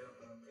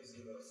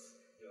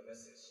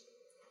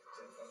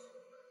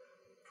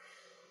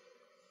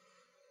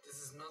 This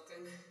is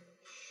nothing.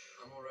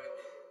 I'm alright.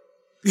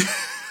 The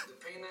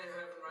pain I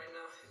have right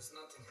now is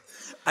nothing.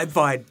 I'm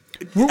fine.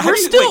 We're How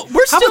still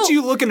about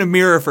you look in a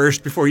mirror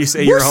first before you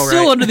say you're all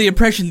still right? under the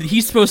impression that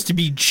he's supposed to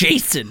be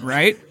Jason,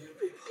 right?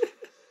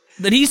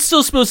 That he's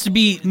still supposed to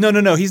be.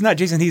 No. He's not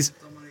Jason. He's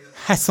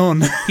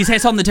Hassan. He's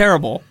Hassan the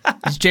Terrible.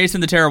 He's Jason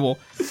the Terrible.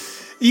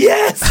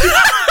 Yes.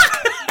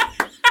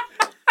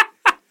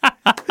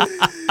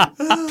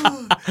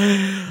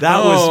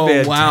 That was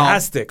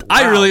fantastic. Wow.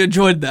 I Wow. really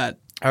enjoyed that.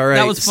 All right.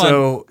 That was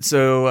fun.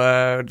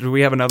 So do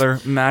we have another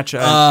match? We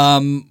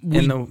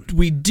in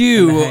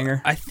do. the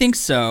hangar? I think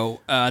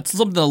so. It's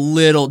something a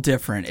little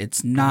different.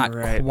 It's not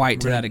Right.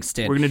 quite to that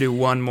extent. We're gonna do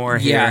one more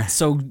here. Yeah.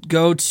 So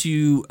go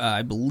to.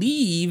 I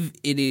believe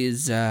it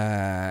is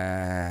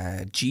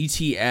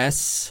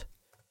GTS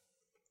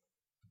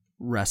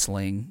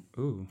Wrestling.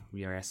 Ooh,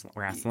 we are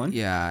wrestling.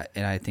 Yeah,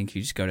 and I think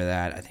you just go to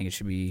that. I think it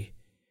should be.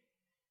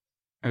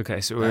 Okay,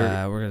 so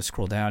We're gonna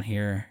scroll down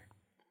here.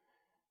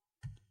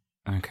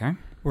 okay.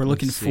 We're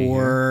looking Let's see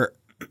for.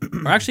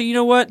 Or actually, you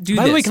know what? Do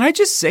By this. the way, can I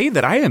just say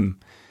that I am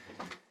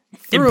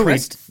thoroughly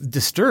Impressed?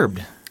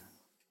 disturbed?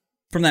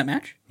 From that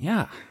match?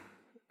 Yeah.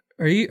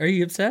 Are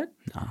you upset?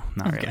 No,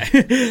 not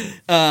really.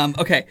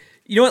 Okay.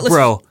 You know what?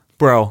 Let's,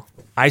 Bro,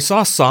 I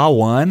saw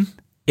 1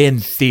 in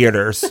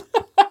theaters.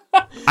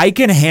 I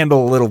can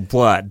handle a little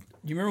blood.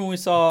 You remember when we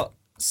saw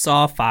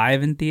Saw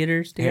 5 in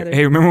theaters together?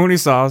 Hey, remember when we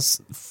saw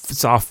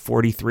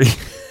 43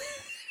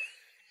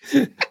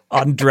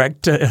 on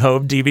direct to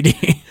home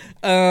DVD?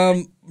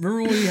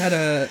 Remember when we had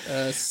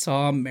a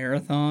Saw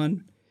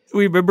marathon?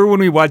 We remember when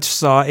we watched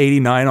Saw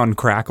 89 on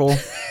Crackle?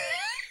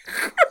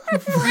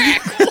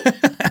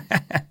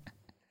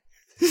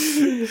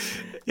 You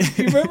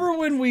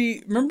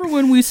remember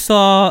when we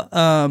saw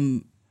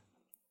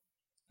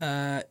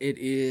it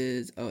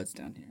is it's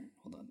down here.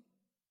 Hold on.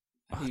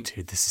 Oh,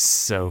 dude, this is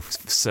so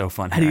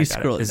fun. How do you I got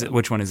scroll it Is it down?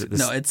 which one is it? This,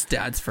 No, it's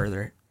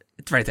further.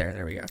 It's right there.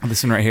 There we go.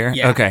 this one right here?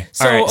 Yeah. Okay.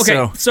 So all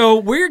right. so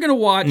we're gonna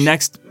watch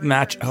Next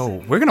match.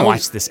 Oh, we're gonna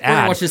watch this we're gonna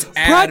ad. watch this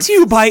ad. Brought to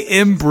you by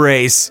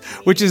Embrace,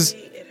 which is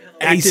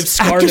Active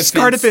active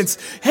scar defense.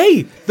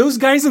 Hey, those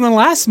guys in the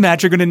last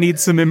match are gonna need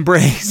some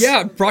Embrace.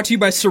 Yeah, brought to you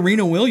by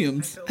Serena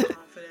Williams. Confident,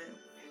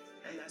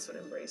 and that's what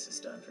Embrace has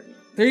done for you.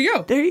 There you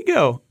go. There you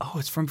go. Oh,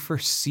 it's from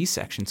first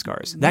C-section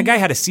scars. That guy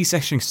had a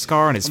C-section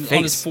scar on his face.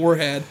 On his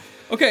forehead.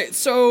 Okay,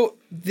 so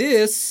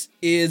this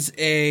is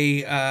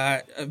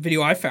a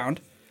video I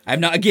found. I have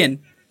not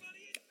again.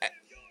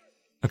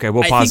 Okay,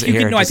 we'll I pause think it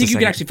here. I just a think you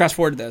can second. actually fast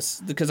forward to this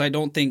because I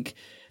don't think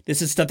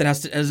this is stuff that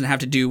doesn't have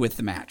to do with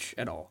the match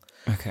at all.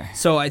 Okay.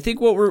 So I think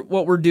what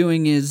we're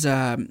doing is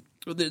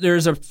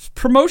there's a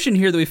promotion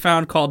here that we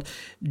found called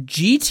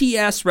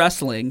GTS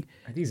Wrestling.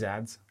 Are these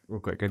ads? Real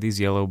quick, are these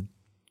yellow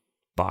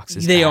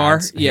boxes? They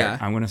ads? are, yeah.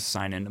 Here, I'm going to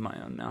sign into my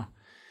own now.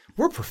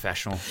 We're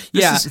professional.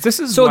 Yeah. This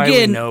is so why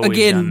again, we know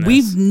we've done this.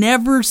 we've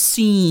never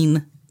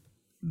seen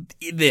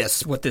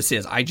what this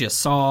is. I just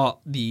saw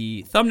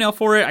the thumbnail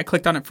for it. I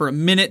clicked on it for a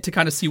minute to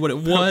kind of see what it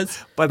was.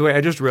 By the way,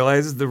 I just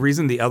realized the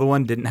reason the other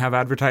one didn't have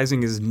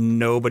advertising is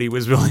nobody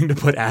was willing to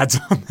put ads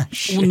on that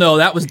shit. Well, no,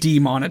 that was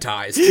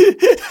demonetized.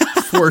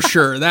 For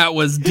sure. That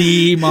was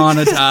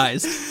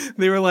demonetized.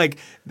 They were like,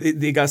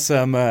 they got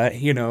some, like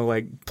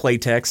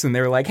Playtex, and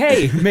they were like,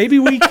 hey, maybe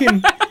we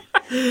can.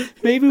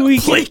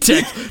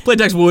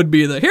 Playtex would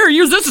be here,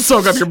 use this to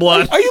soak up your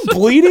blood. Are you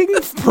bleeding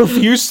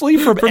profusely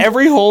from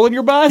every hole in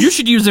your body? You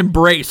should use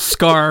Embrace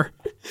Scar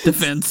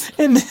Defense.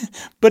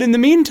 But in the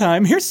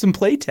meantime, here's some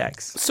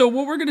Playtex. So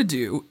what we're going to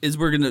do is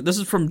this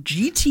is from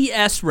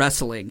GTS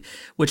Wrestling,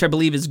 which I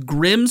believe is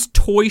Grimm's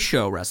Toy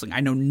Show Wrestling. I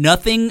know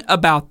nothing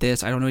about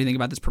this. I don't know anything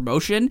about this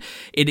promotion.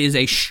 It is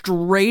a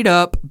straight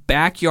up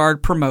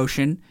backyard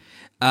promotion.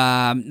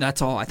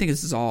 That's all. I think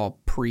this is all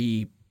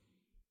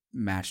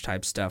match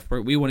type stuff.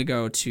 We want to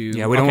go to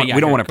we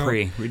don't want to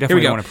pre. We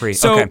definitely don't want to pre.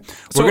 So, okay,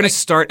 we're going to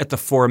start at the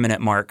 4-minute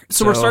mark.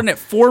 So we're starting at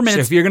 4 minutes. So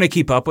if you're going to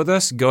keep up with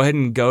us, go ahead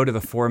and go to the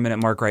 4-minute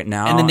mark right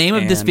now. And the name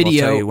of this video,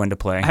 we'll tell you when to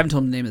play. I haven't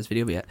told them the name of this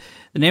video yet.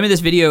 The name of this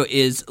video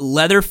is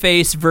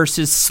Leatherface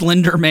versus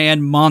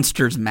Slenderman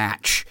Monsters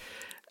Match.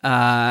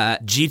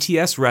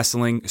 GTS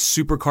Wrestling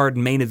Supercard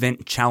Main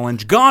Event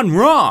Challenge gone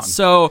wrong.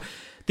 So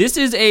this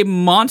is a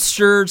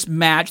monsters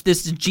match.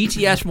 This is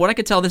GTS. From what I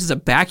could tell, this is a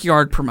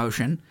backyard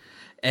promotion.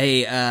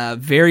 A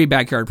very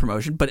backyard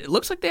promotion, but it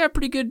looks like they have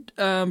pretty good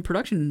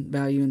production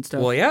value and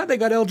stuff. Well, yeah, they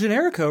got El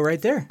Generico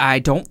right there. I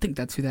don't think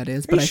that's who that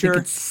is, but I sure?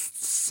 think it's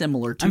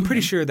similar to I'm pretty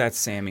him. sure that's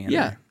Sammy.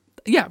 Yeah,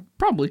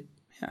 probably.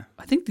 Yeah.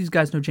 I think these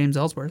guys know James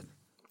Ellsworth.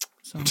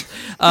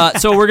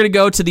 So we're going to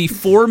go to the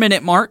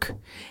 4-minute mark,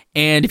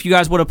 and if you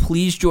guys want to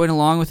please join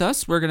along with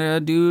us, we're going to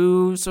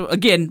do... So,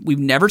 again, we've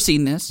never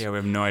seen this. Yeah, we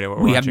have no idea what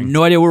we're watching. We have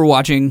no idea what we're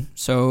watching,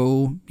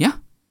 so, yeah.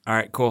 All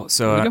right, cool.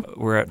 So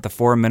we're at the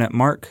 4-minute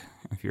mark.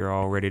 If you're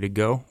all ready to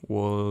go,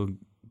 we'll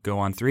go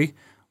on 3.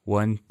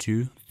 1,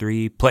 2,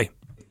 3, play.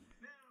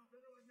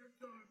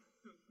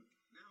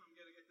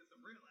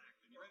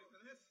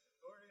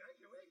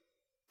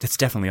 That's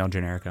definitely El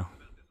Generico.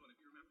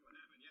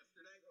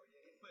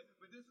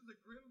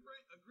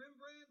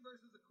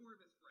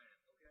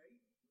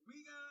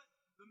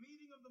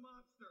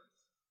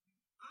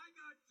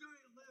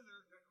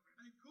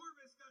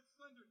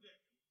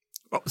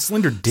 Oh,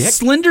 Slender Dick?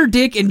 Slender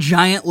Dick and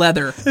Giant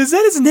Leather. Is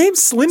that his name?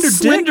 Slender Dick?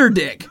 Slender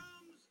Dick.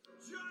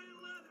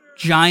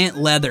 Giant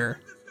Leather.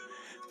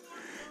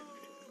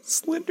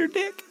 Slender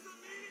Dick.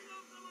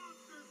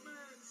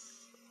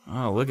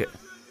 Oh, look at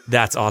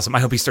that's awesome. I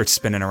hope he starts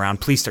spinning around.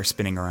 Please start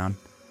spinning around.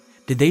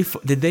 Did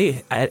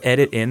they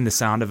edit in the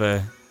sound of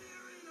a?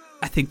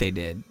 I think they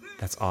did.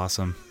 That's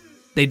awesome.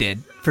 They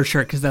did for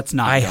sure because that's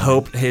not. I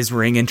hope his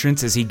ring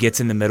entrance is he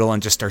gets in the middle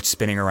and just starts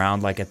spinning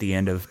around like at the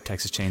end of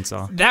Texas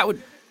Chainsaw. That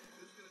would.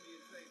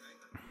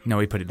 No,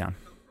 he put it down.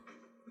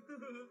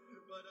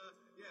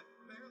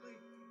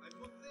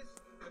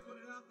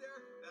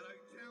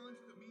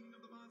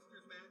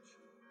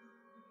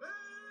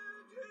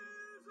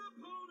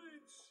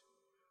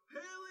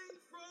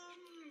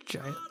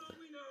 Giant.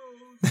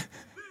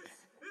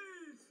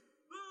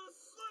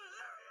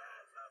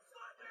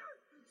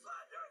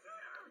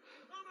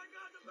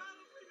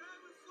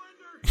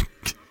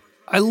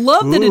 I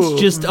love that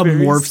it's just a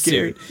morph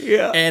suit.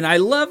 Yeah. And I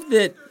love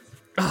that...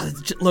 Oh,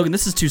 Logan,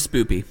 this is too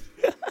spoopy.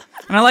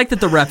 And I like that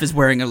the ref is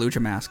wearing a lucha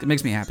mask. It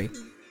makes me happy.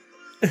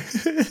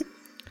 That's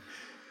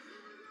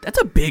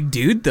a big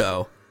dude,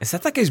 though. Is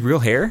that guy's real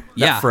hair?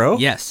 Yeah. That fro?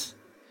 Yes.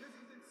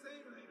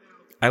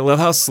 I love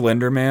how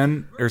Slender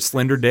Man, or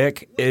Slender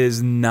Dick,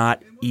 is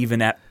not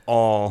even at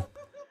all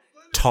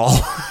tall.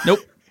 Nope.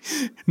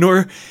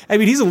 Nor, I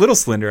mean, he's a little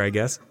slender, I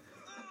guess.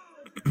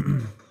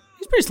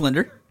 He's pretty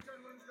slender.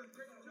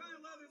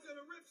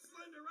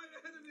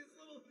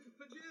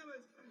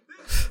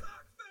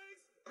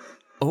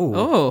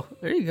 Oh,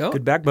 there you go.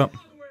 Good back bump.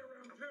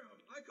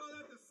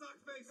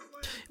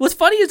 What's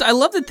funny is I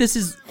love that this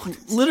is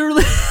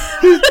literally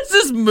this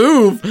is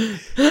move.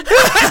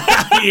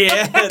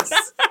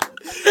 Yes.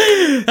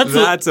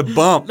 That's a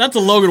bump. That's a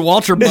Logan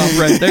Walter bump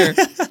right there.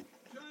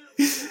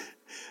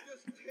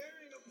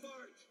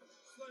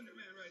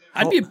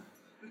 I'd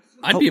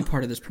be a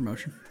part of this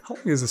promotion. How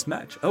long is this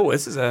match? Oh,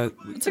 this is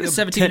it's like a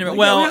 17-minute.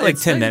 Well, like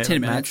it's 10 like minutes.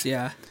 10 minutes,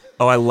 yeah.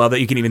 Oh, I love that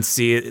you can even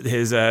see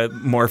his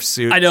morph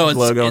suit. I know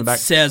logo in the it back.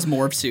 says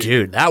morph suit.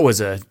 Dude, that was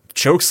a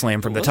choke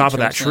slam from the top of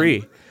that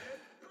tree.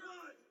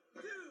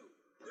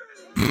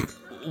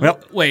 Well,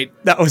 wait,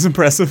 that was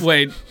impressive.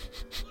 Wait,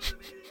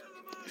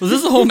 was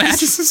this the whole match? Is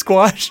this a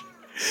squash?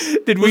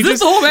 Did we this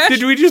the whole match?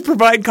 Did we just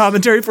provide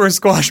commentary for a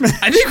squash match?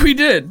 I think we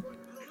did.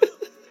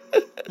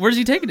 Where's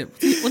he taking him?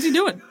 What's he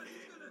doing?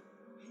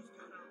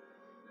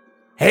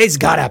 He's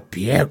got a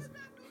puke.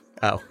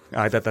 Oh,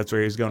 I thought that's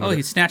where he was going. Oh,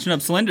 he's snatching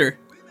up Slender.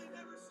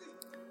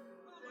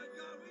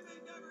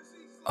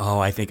 Oh,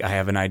 I think I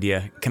have an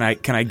idea. Can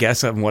I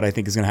guess on what I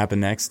think is going to happen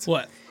next?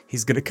 What?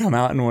 He's going to come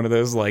out in one of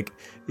those, like,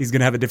 he's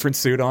going to have a different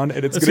suit on,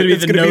 and it's That's going to be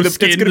the be no the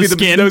skin, it's going to be the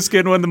the skin. no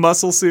skin one, the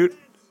muscle suit.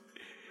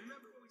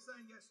 Remember what we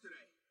signed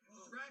yesterday?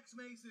 Drax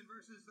Mason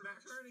versus the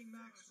returning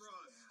Max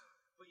Frost.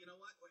 But you know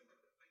what? Wait.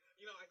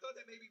 You know, I thought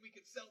that maybe we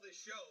could sell this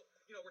show.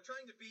 You know, we're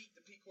trying to beat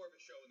the Pete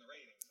Corbin show in the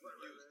ratings.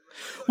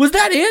 Was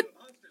that it?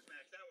 Monsters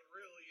match, that would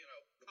really, you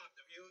know, pop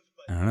the views.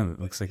 But I don't know.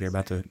 It looks like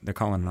they're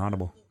calling an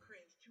audible.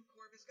 two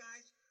Corbis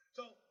guys.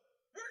 So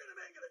we're gonna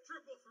make it a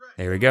triple threat.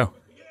 There we go.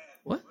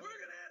 What? We're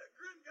gonna add a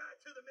grim guy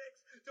to the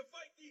mix to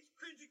fight these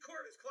cringy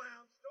Corbis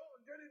clowns.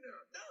 Don't get in there.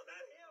 No,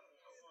 not him.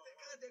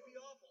 God, that'd be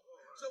awful.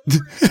 So we're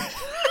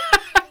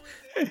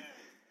gonna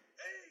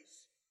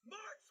Ace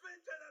Marksman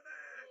to the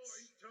max. Oh,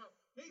 he's tough.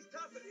 He's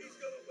tough and he's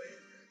gonna win.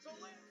 So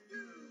let's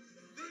do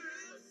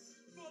this.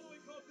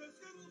 Following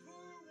contest scheduled for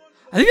one.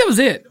 I think that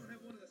was it.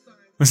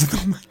 Was it the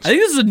match? I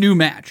think this is a new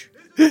match.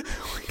 Oh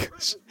my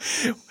gosh.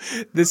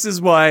 This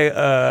is why One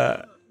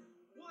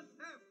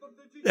half of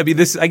the I mean,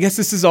 I guess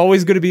this is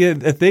always going to be a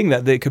thing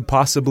that could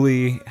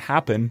possibly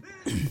happen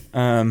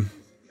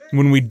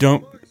when we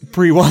don't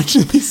pre-watch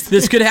these things.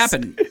 This could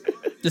happen.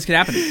 This could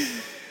happen.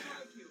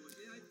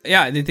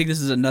 Yeah, I think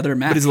this is another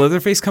match. But is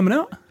Leatherface coming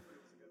out?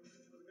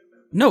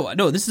 No,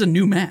 this is a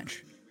new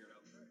match.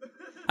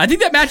 I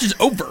think that match is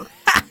over.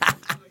 I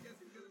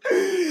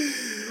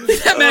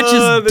think that match is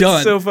That's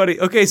done. so funny.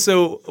 Okay,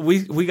 so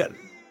we got...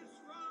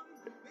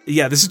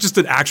 Yeah, this is just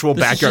an actual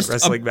This is backyard just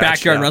wrestling a match.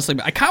 backyard now. wrestling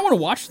match. I kind of want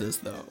to watch this,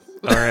 though.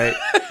 All right.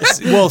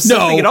 Well,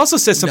 something, it also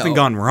says something No.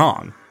 gone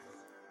wrong.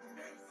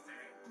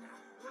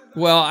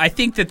 Well, I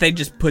think that they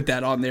just put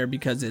that on there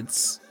because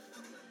it's...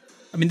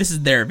 I mean, this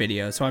is their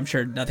video, so I'm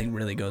sure nothing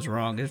really goes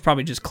wrong. It's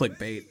probably just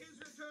clickbait.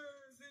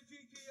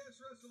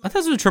 I thought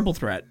this was a triple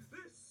threat.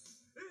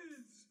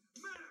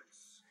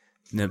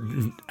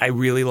 No, I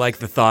really like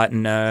the thought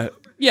and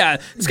Yeah,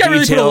 this guy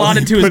really put a lot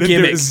into his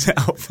gimmick. his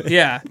outfit.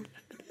 Yeah.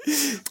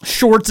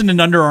 Shorts and an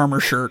Under Armour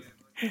shirt.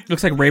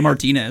 Looks like Ray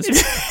Martinez.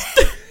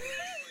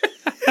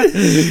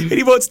 And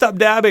he won't stop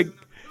dabbing.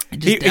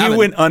 He dabbing.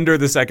 went under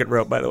the second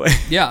rope, by the way.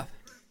 Yeah.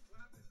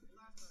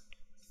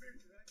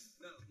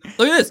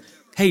 Look at this.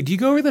 Hey, do you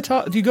go over the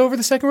top? Do you go over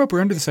the second rope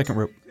or under the second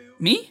rope?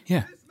 Me?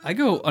 Yeah. I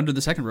go under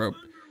the second rope.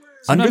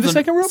 Under Sometimes the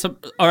second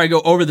rope? Or I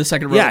go over the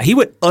second rope. Yeah, he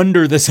went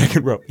under the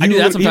second rope. I do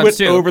that he sometimes went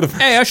too. over the.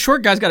 Hey, us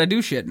short guys got to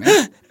do shit,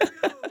 man.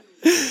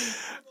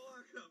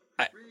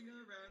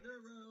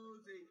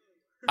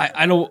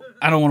 I don't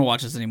want to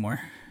watch this anymore.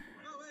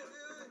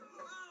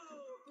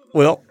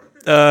 Well,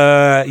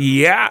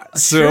 yeah.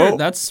 So Sure,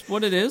 that's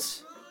what it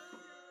is.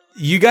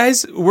 you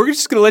guys, we're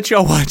just gonna let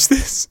y'all watch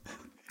this.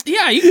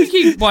 Yeah, you can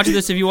keep watching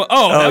this if you want.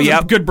 Oh, that was yeah.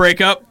 a good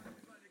breakup.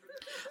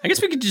 I guess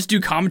we could just do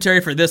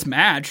commentary for this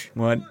match,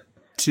 1,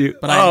 2.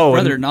 but I'd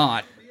rather and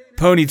not.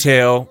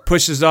 Ponytail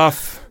pushes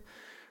off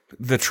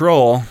the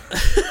troll.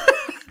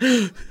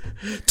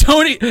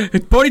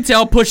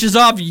 Ponytail pushes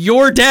off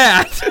your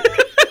dad.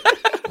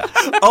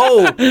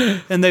 Oh,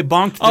 and they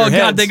bonked their Oh heads.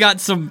 god, they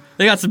got some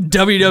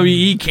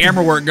WWE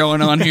camera work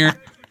going on here.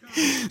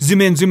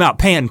 Zoom in, zoom out,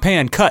 pan,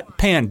 cut,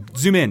 pan,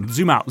 zoom in,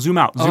 zoom out, zoom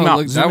out, zoom out,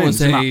 look, zoom that in, was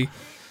zoom a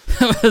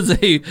that was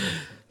a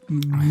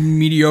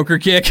mediocre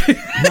kick. out.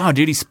 No,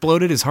 dude, he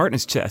exploded his heart in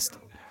his chest.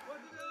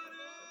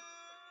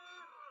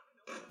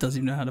 Doesn't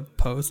even know how to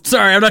post.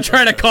 Sorry, I'm not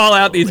trying to call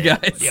out these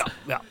guys. Yeah,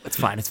 it's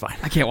fine, it's fine.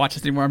 I can't watch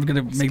this anymore. I'm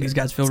gonna make these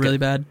guys feel really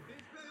bad.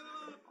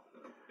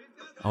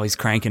 Oh, he's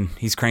cranking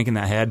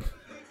that head.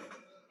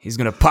 He's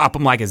gonna pop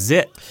him like a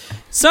zit.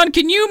 Son,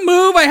 can you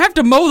move? I have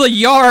to mow the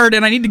yard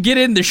and I need to get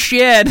in the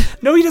shed.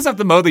 No, he doesn't have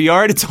to mow the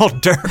yard. It's all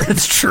dirt.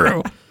 It's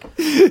true.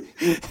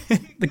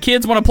 The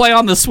kids want to play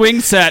on the swing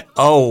set.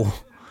 Oh.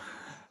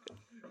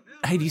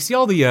 Hey, do you see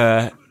all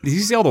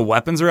the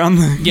weapons around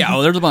the... Yeah,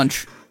 there's a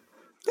bunch.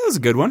 That was a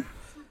good one.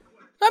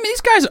 I mean,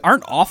 these guys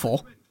aren't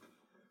awful.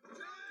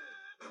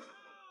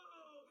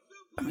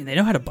 I mean, they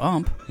know how to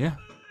bump. Yeah.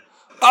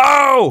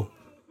 Oh!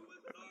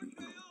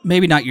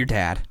 Maybe not your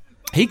dad.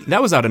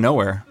 That was out of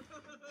nowhere.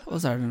 That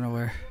was out of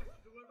nowhere.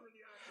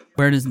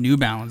 Wearing his New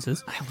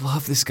Balances. I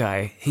love this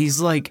guy.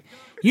 He's like,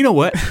 you know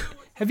what?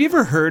 Have you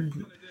ever heard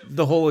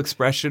the whole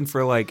expression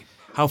for like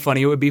how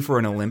funny it would be for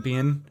an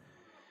Olympian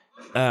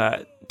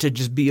to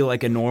just be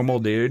like a normal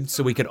dude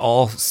so we could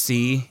all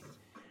see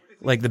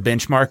like the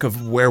benchmark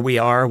of where we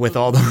are with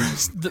all the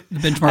rest? The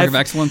benchmark of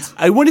excellence.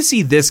 I want to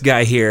see this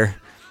guy here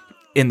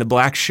in the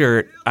black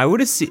shirt. I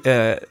want to see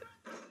In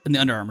the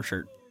Under Armour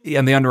shirt.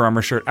 in the Under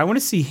Armour shirt. I want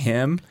to see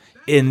him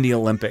in the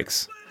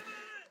Olympics.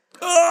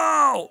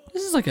 Oh!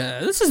 This is the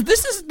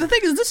thing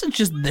is this is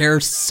just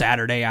their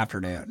Saturday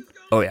afternoon.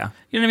 Oh yeah.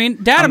 You know what I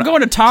mean? Dad, I'm going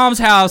to Tom's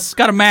house.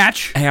 Got a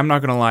match. Hey, I'm not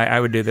gonna lie. I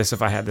would do this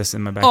if I had this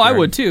in my Oh, backyard. I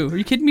would too. Are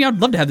you kidding me?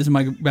 I'd love to have this in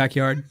my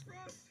backyard.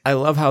 I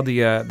love how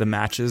the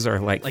matches are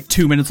like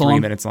 2 minutes 3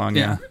 long. minutes long.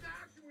 Yeah. Yeah.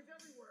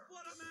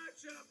 What a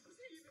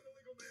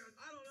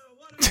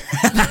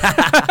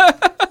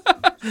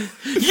matchup!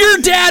 Your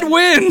dad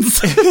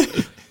wins. We had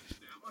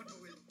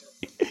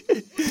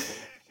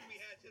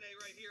today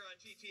right here on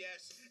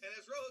GTS, and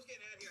as Rojo's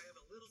getting out here, I have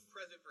a little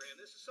present for him.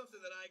 This is something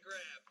that I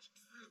grabbed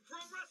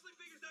from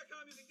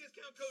WrestlingFigures.com using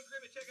discount code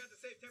GRIM and check out to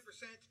save 10%.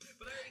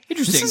 But I already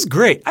Interesting. This is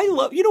great. I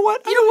love. You know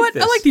what? You know what?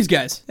 I like these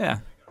guys. Yeah.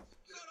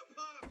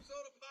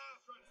 soda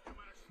pop.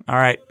 All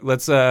right.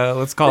 Let's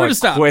call We're it gonna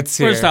stop. quits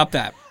here. We're gonna stop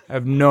that. I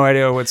have no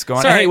idea what's going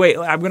on. Sorry. Hey, wait.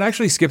 I'm gonna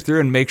actually skip through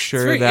and make sure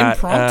It's very that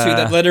impromptu.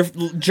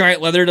 That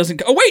giant leather doesn't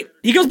go. Oh wait,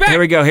 he goes back. Here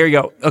we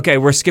go. Okay,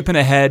 we're skipping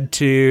ahead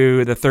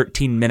to the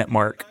 13-minute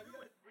mark.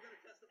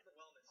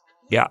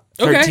 Yeah,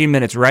 13 Okay.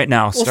 minutes right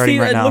now, Well, starting see,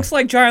 right it now. looks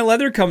like giant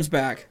leather comes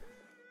back.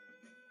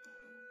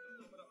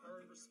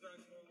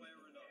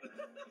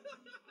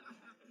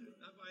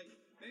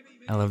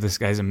 I love this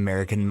guy's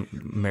American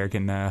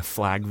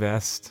flag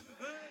vest.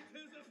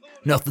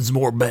 Nothing's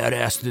more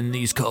badass than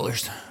these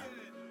colors.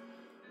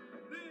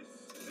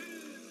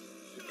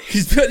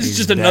 It's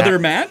just another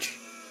match.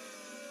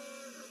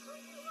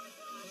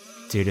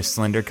 Dude, if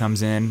Slender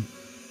comes in,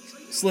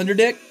 Slender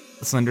Dick.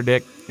 Slender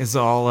Dick is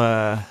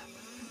all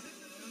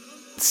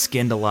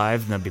skinned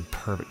alive, that'd be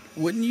perfect.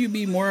 Wouldn't you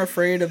be more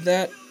afraid of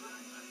that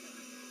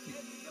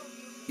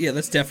Yeah,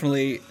 that's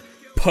definitely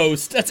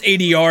post. That's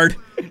 80 yard.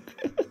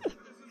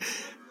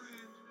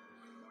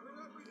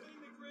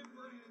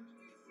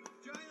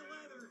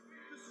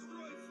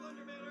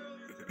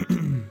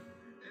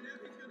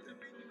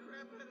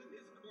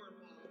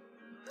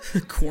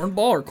 Cornball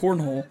or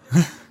cornhole?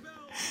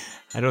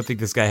 I don't think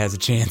this guy has a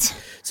chance.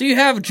 So you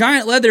have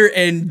Giant Leather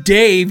and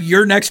Dave,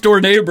 your next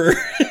door neighbor.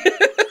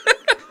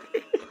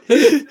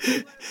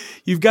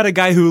 You've got a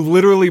guy who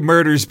literally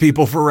murders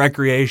people for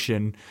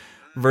recreation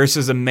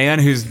versus a man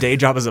whose day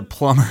job is a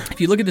plumber.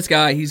 If you look at this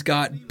guy, he's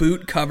got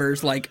boot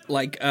covers like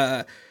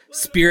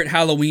Spirit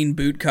Halloween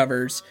boot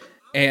covers,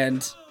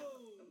 and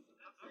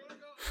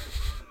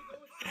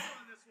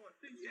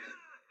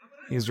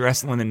He's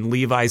wrestling in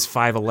Levi's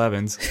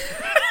 511s.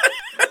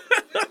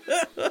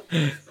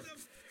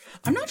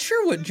 I'm not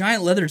sure what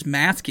Giant Leather's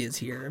mask is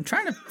here. I'm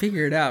trying to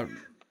figure it out.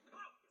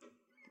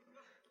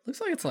 Looks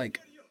like it's like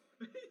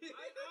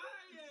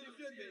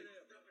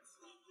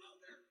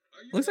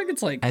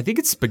I think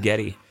it's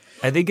spaghetti.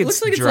 I think it's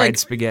looks like dried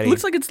it's like spaghetti.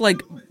 Looks like it's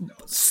like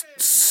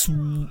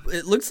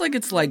it looks like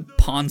it's like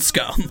pond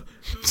scum.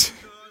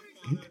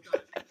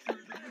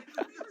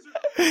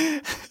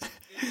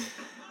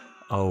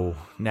 Oh,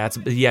 that's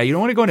yeah. You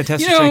don't want to go into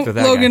test You your know, strength with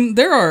that Logan,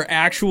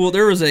 guy.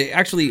 there was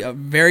actually a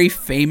very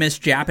famous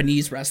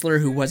Japanese wrestler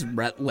who was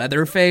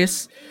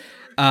Leatherface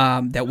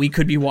that we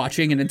could be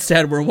watching, and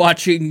instead we're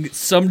watching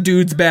some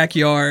dude's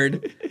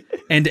backyard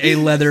and a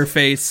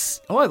Leatherface.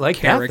 Oh, I like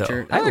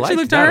character. that though. I That actually like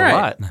looked that alright. a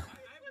lot.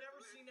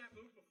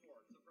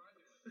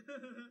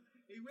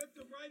 He whipped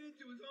him right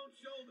into his own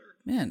shoulder.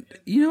 Man,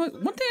 you know what?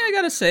 One thing I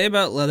gotta say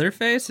about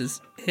Leatherface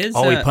is his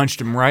Oh, he punched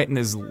him right in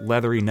his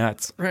leathery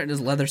nuts. right in his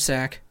leather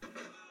sack.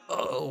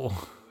 Oh, He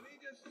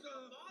just half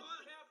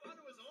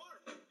onto his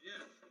arm. Yeah.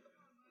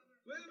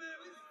 Wait a minute,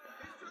 he's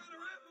trying to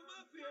wrap him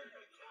up here.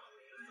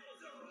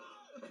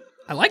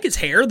 I like his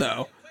hair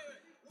though.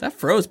 That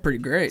fro is pretty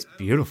great.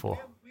 beautiful.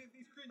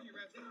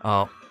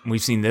 Oh,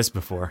 we've seen this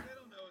before.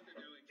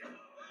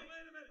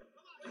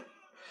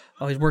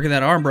 Oh, he's working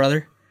that arm,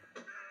 brother.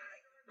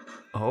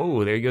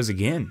 Oh, there he goes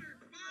again.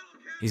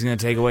 He's gonna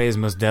take away his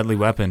most deadly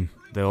weapon,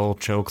 the old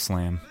choke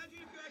slam. I think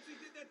you actually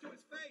did that to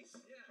his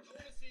face. Yeah,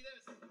 let me see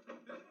this.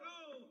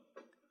 Oh,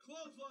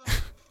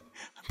 clothesline.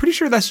 I'm pretty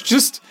sure that's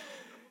just.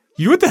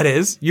 You know what that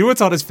is? You know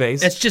what's on his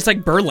face? It's just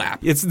like burlap.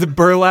 It's the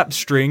burlap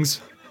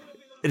strings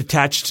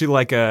attached to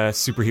like a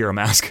superhero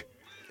mask.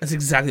 That's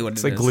exactly what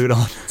It's like glued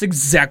on. That's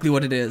exactly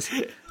what it is.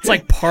 It's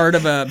like part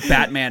of a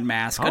Batman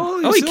mask.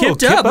 Oh, he still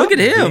kipped up. Look at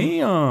him.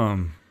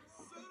 Damn.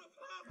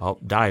 Oh,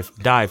 dive.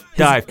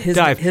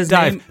 his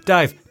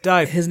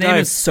His name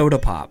is Soda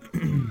Pop.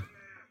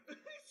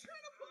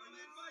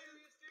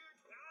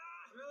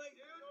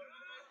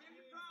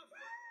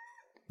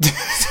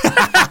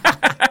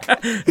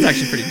 It's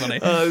actually pretty funny.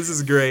 Oh, this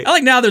is great. I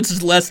like now there's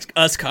just less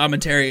us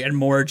commentary and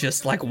more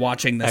just like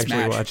watching this Actually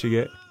match. watching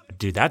it.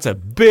 Dude, that's a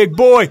big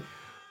boy.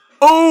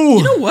 Oh!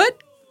 You know what?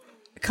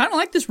 I kind of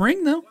like this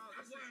ring though.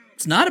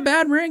 It's not a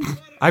bad ring.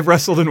 I've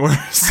wrestled in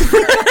worse.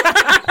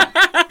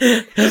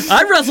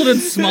 I've wrestled in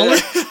smaller.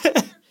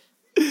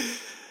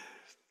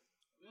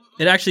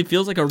 It actually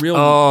feels like a real.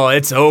 Oh,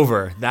 it's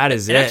over. That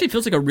is It it. actually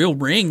feels like a real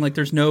ring. Like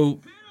there's not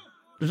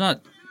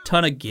a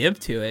ton of give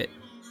to it.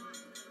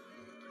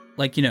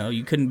 Like, you know,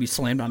 you couldn't be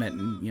slammed on it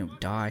and, you know,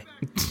 die.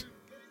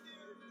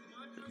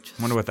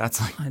 Wonder what that's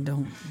like. I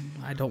don't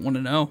want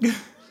to know.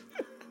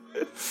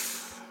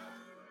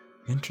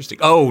 Interesting.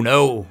 Oh,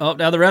 no. Oh,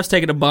 now the ref's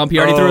taking a bump. He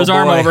already Oh, threw his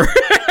arm boy. over.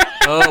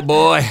 Oh,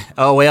 boy.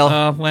 Oh,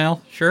 well.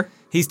 Well, sure.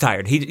 He's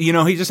tired. He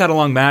just had a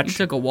long He match.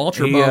 took a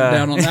Walter He, bump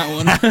down on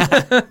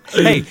that one.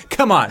 Hey,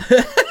 come on.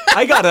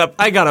 I got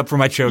up for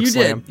my choke You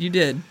slam. did. You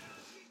did. Wrestling.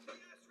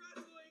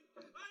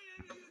 I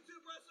am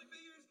YouTube Wrestling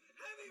Figures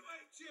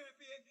heavyweight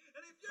champion,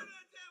 and if you're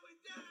not down with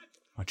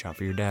that, Watch out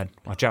for your dad.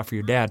 Watch out for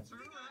your dad.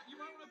 you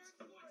might want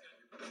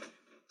to.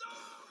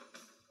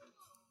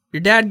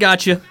 Your dad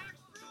got you.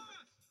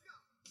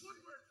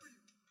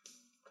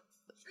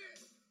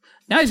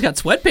 Now he's got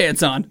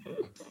sweatpants on.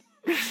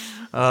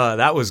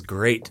 That was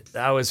great.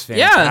 That was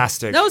Yeah,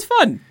 fantastic. that was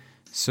fun.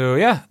 So,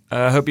 yeah,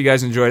 I hope you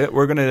guys enjoyed it.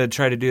 We're going to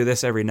try to do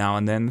this every now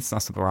and then. It's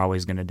not something we're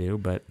always going to do,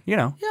 but, you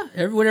know.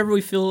 Yeah, whatever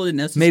we feel is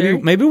necessary.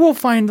 Maybe we'll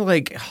find,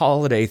 like,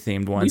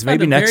 holiday-themed ones. We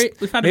found Maybe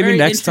we found a very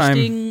next time.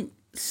 interesting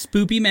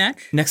spoopy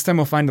match. Next time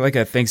we'll find, like,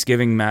 a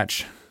Thanksgiving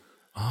match.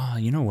 Oh,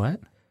 you know what?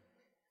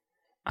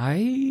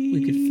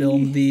 We could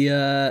film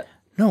the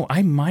No,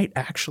 I might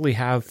actually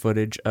have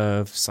footage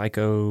of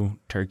Psycho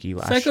Turkey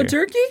last Psycho year.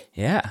 Turkey.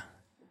 Yeah.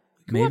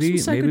 watch some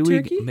Psycho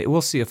Turkey?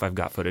 We'll see if I've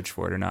got footage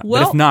for it or not.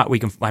 Well- but if not, we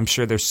can. I'm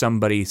sure there's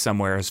somebody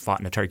somewhere who's fought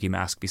in a turkey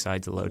mask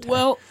besides the low tech.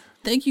 Well,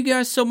 thank you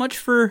guys so much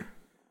for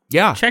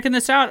yeah. checking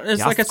this out. As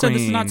Yes, like I said,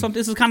 this is not queen. something.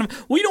 This is kind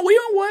of. Well, you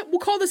know what? We'll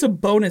call this a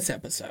bonus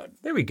episode.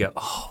 There we go.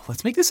 Oh,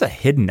 let's make this a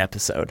hidden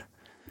episode.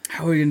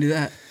 How are we gonna do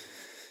that?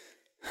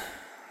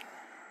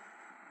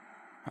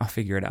 I'll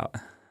figure it out.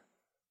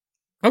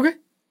 Okay,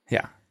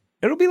 Yeah.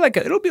 It'll be like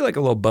a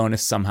little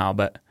bonus somehow,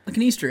 but like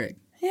an Easter egg.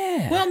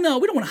 yeah. Well, no,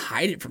 we don't want to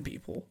hide it from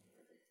people.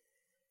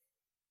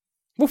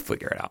 We'll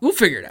figure it out. We'll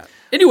figure it out.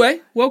 Anyway,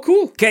 well,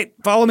 cool. Okay,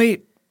 follow me,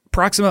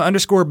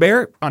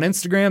 Proxima_Bear on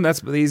Instagram. That's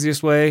the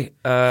easiest way.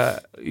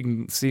 You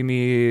can see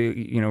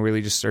me,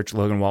 really just search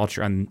Logan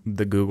Walcher on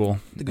the Google,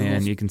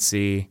 and you can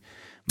see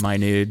my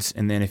nudes.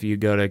 And then if you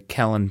go to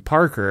Kellen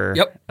Parker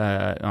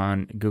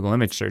on Google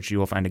image search, you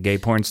will find a gay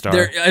porn star.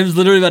 I was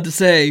literally about to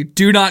say,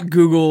 do not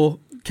Google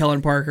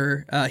Kellen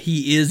Parker.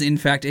 He is, in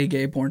fact, a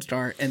gay porn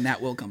star, and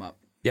that will come up.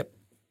 Yep.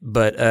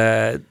 But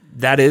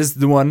that is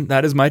the one.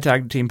 That is my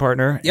tag team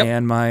partner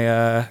and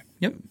my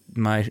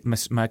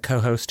my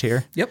co-host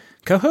here. Yep.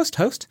 Co-host?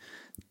 Host?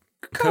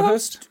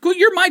 Co-host? Well,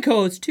 you're my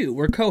co-host, too.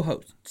 We're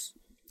co-hosts.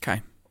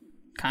 Okay.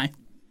 Okay.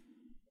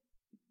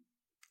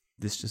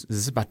 Is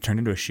this about to turn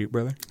into a shoot,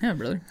 brother? Yeah,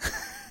 brother.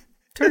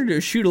 Turned into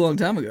a shoot a long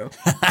time ago.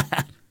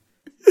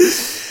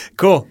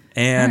 Cool.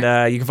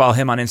 And you can follow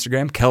him on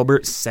Instagram,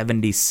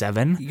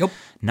 Kelbert77. Yep.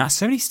 Not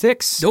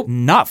 76. Nope.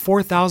 Not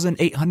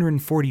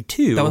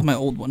 4,842. That was my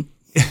old one.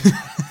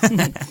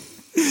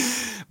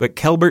 But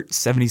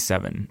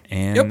Kelbert77.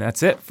 And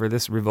that's it for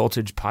this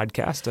Revoltage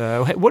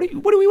podcast. Hey, what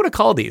do we want to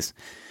call these?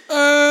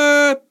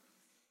 I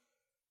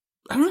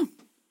don't know.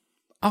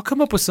 I'll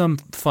come up with some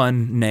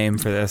fun name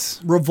for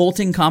this.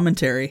 Revolting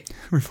commentary.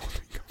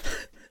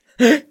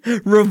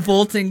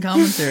 Revolting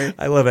commentary.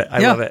 I love it. I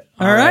love it.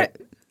 All right.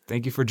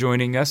 Thank you for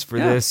joining us for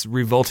this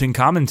revolting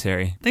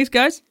commentary. Thanks,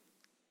 guys.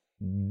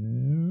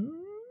 Do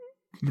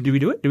we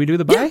do it? Do we do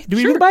the bye? Yeah, do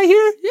we do the bye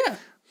here? Yeah.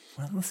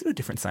 Well, let's do a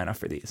different sign off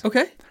for these.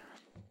 Okay.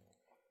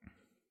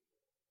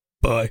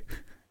 Bye.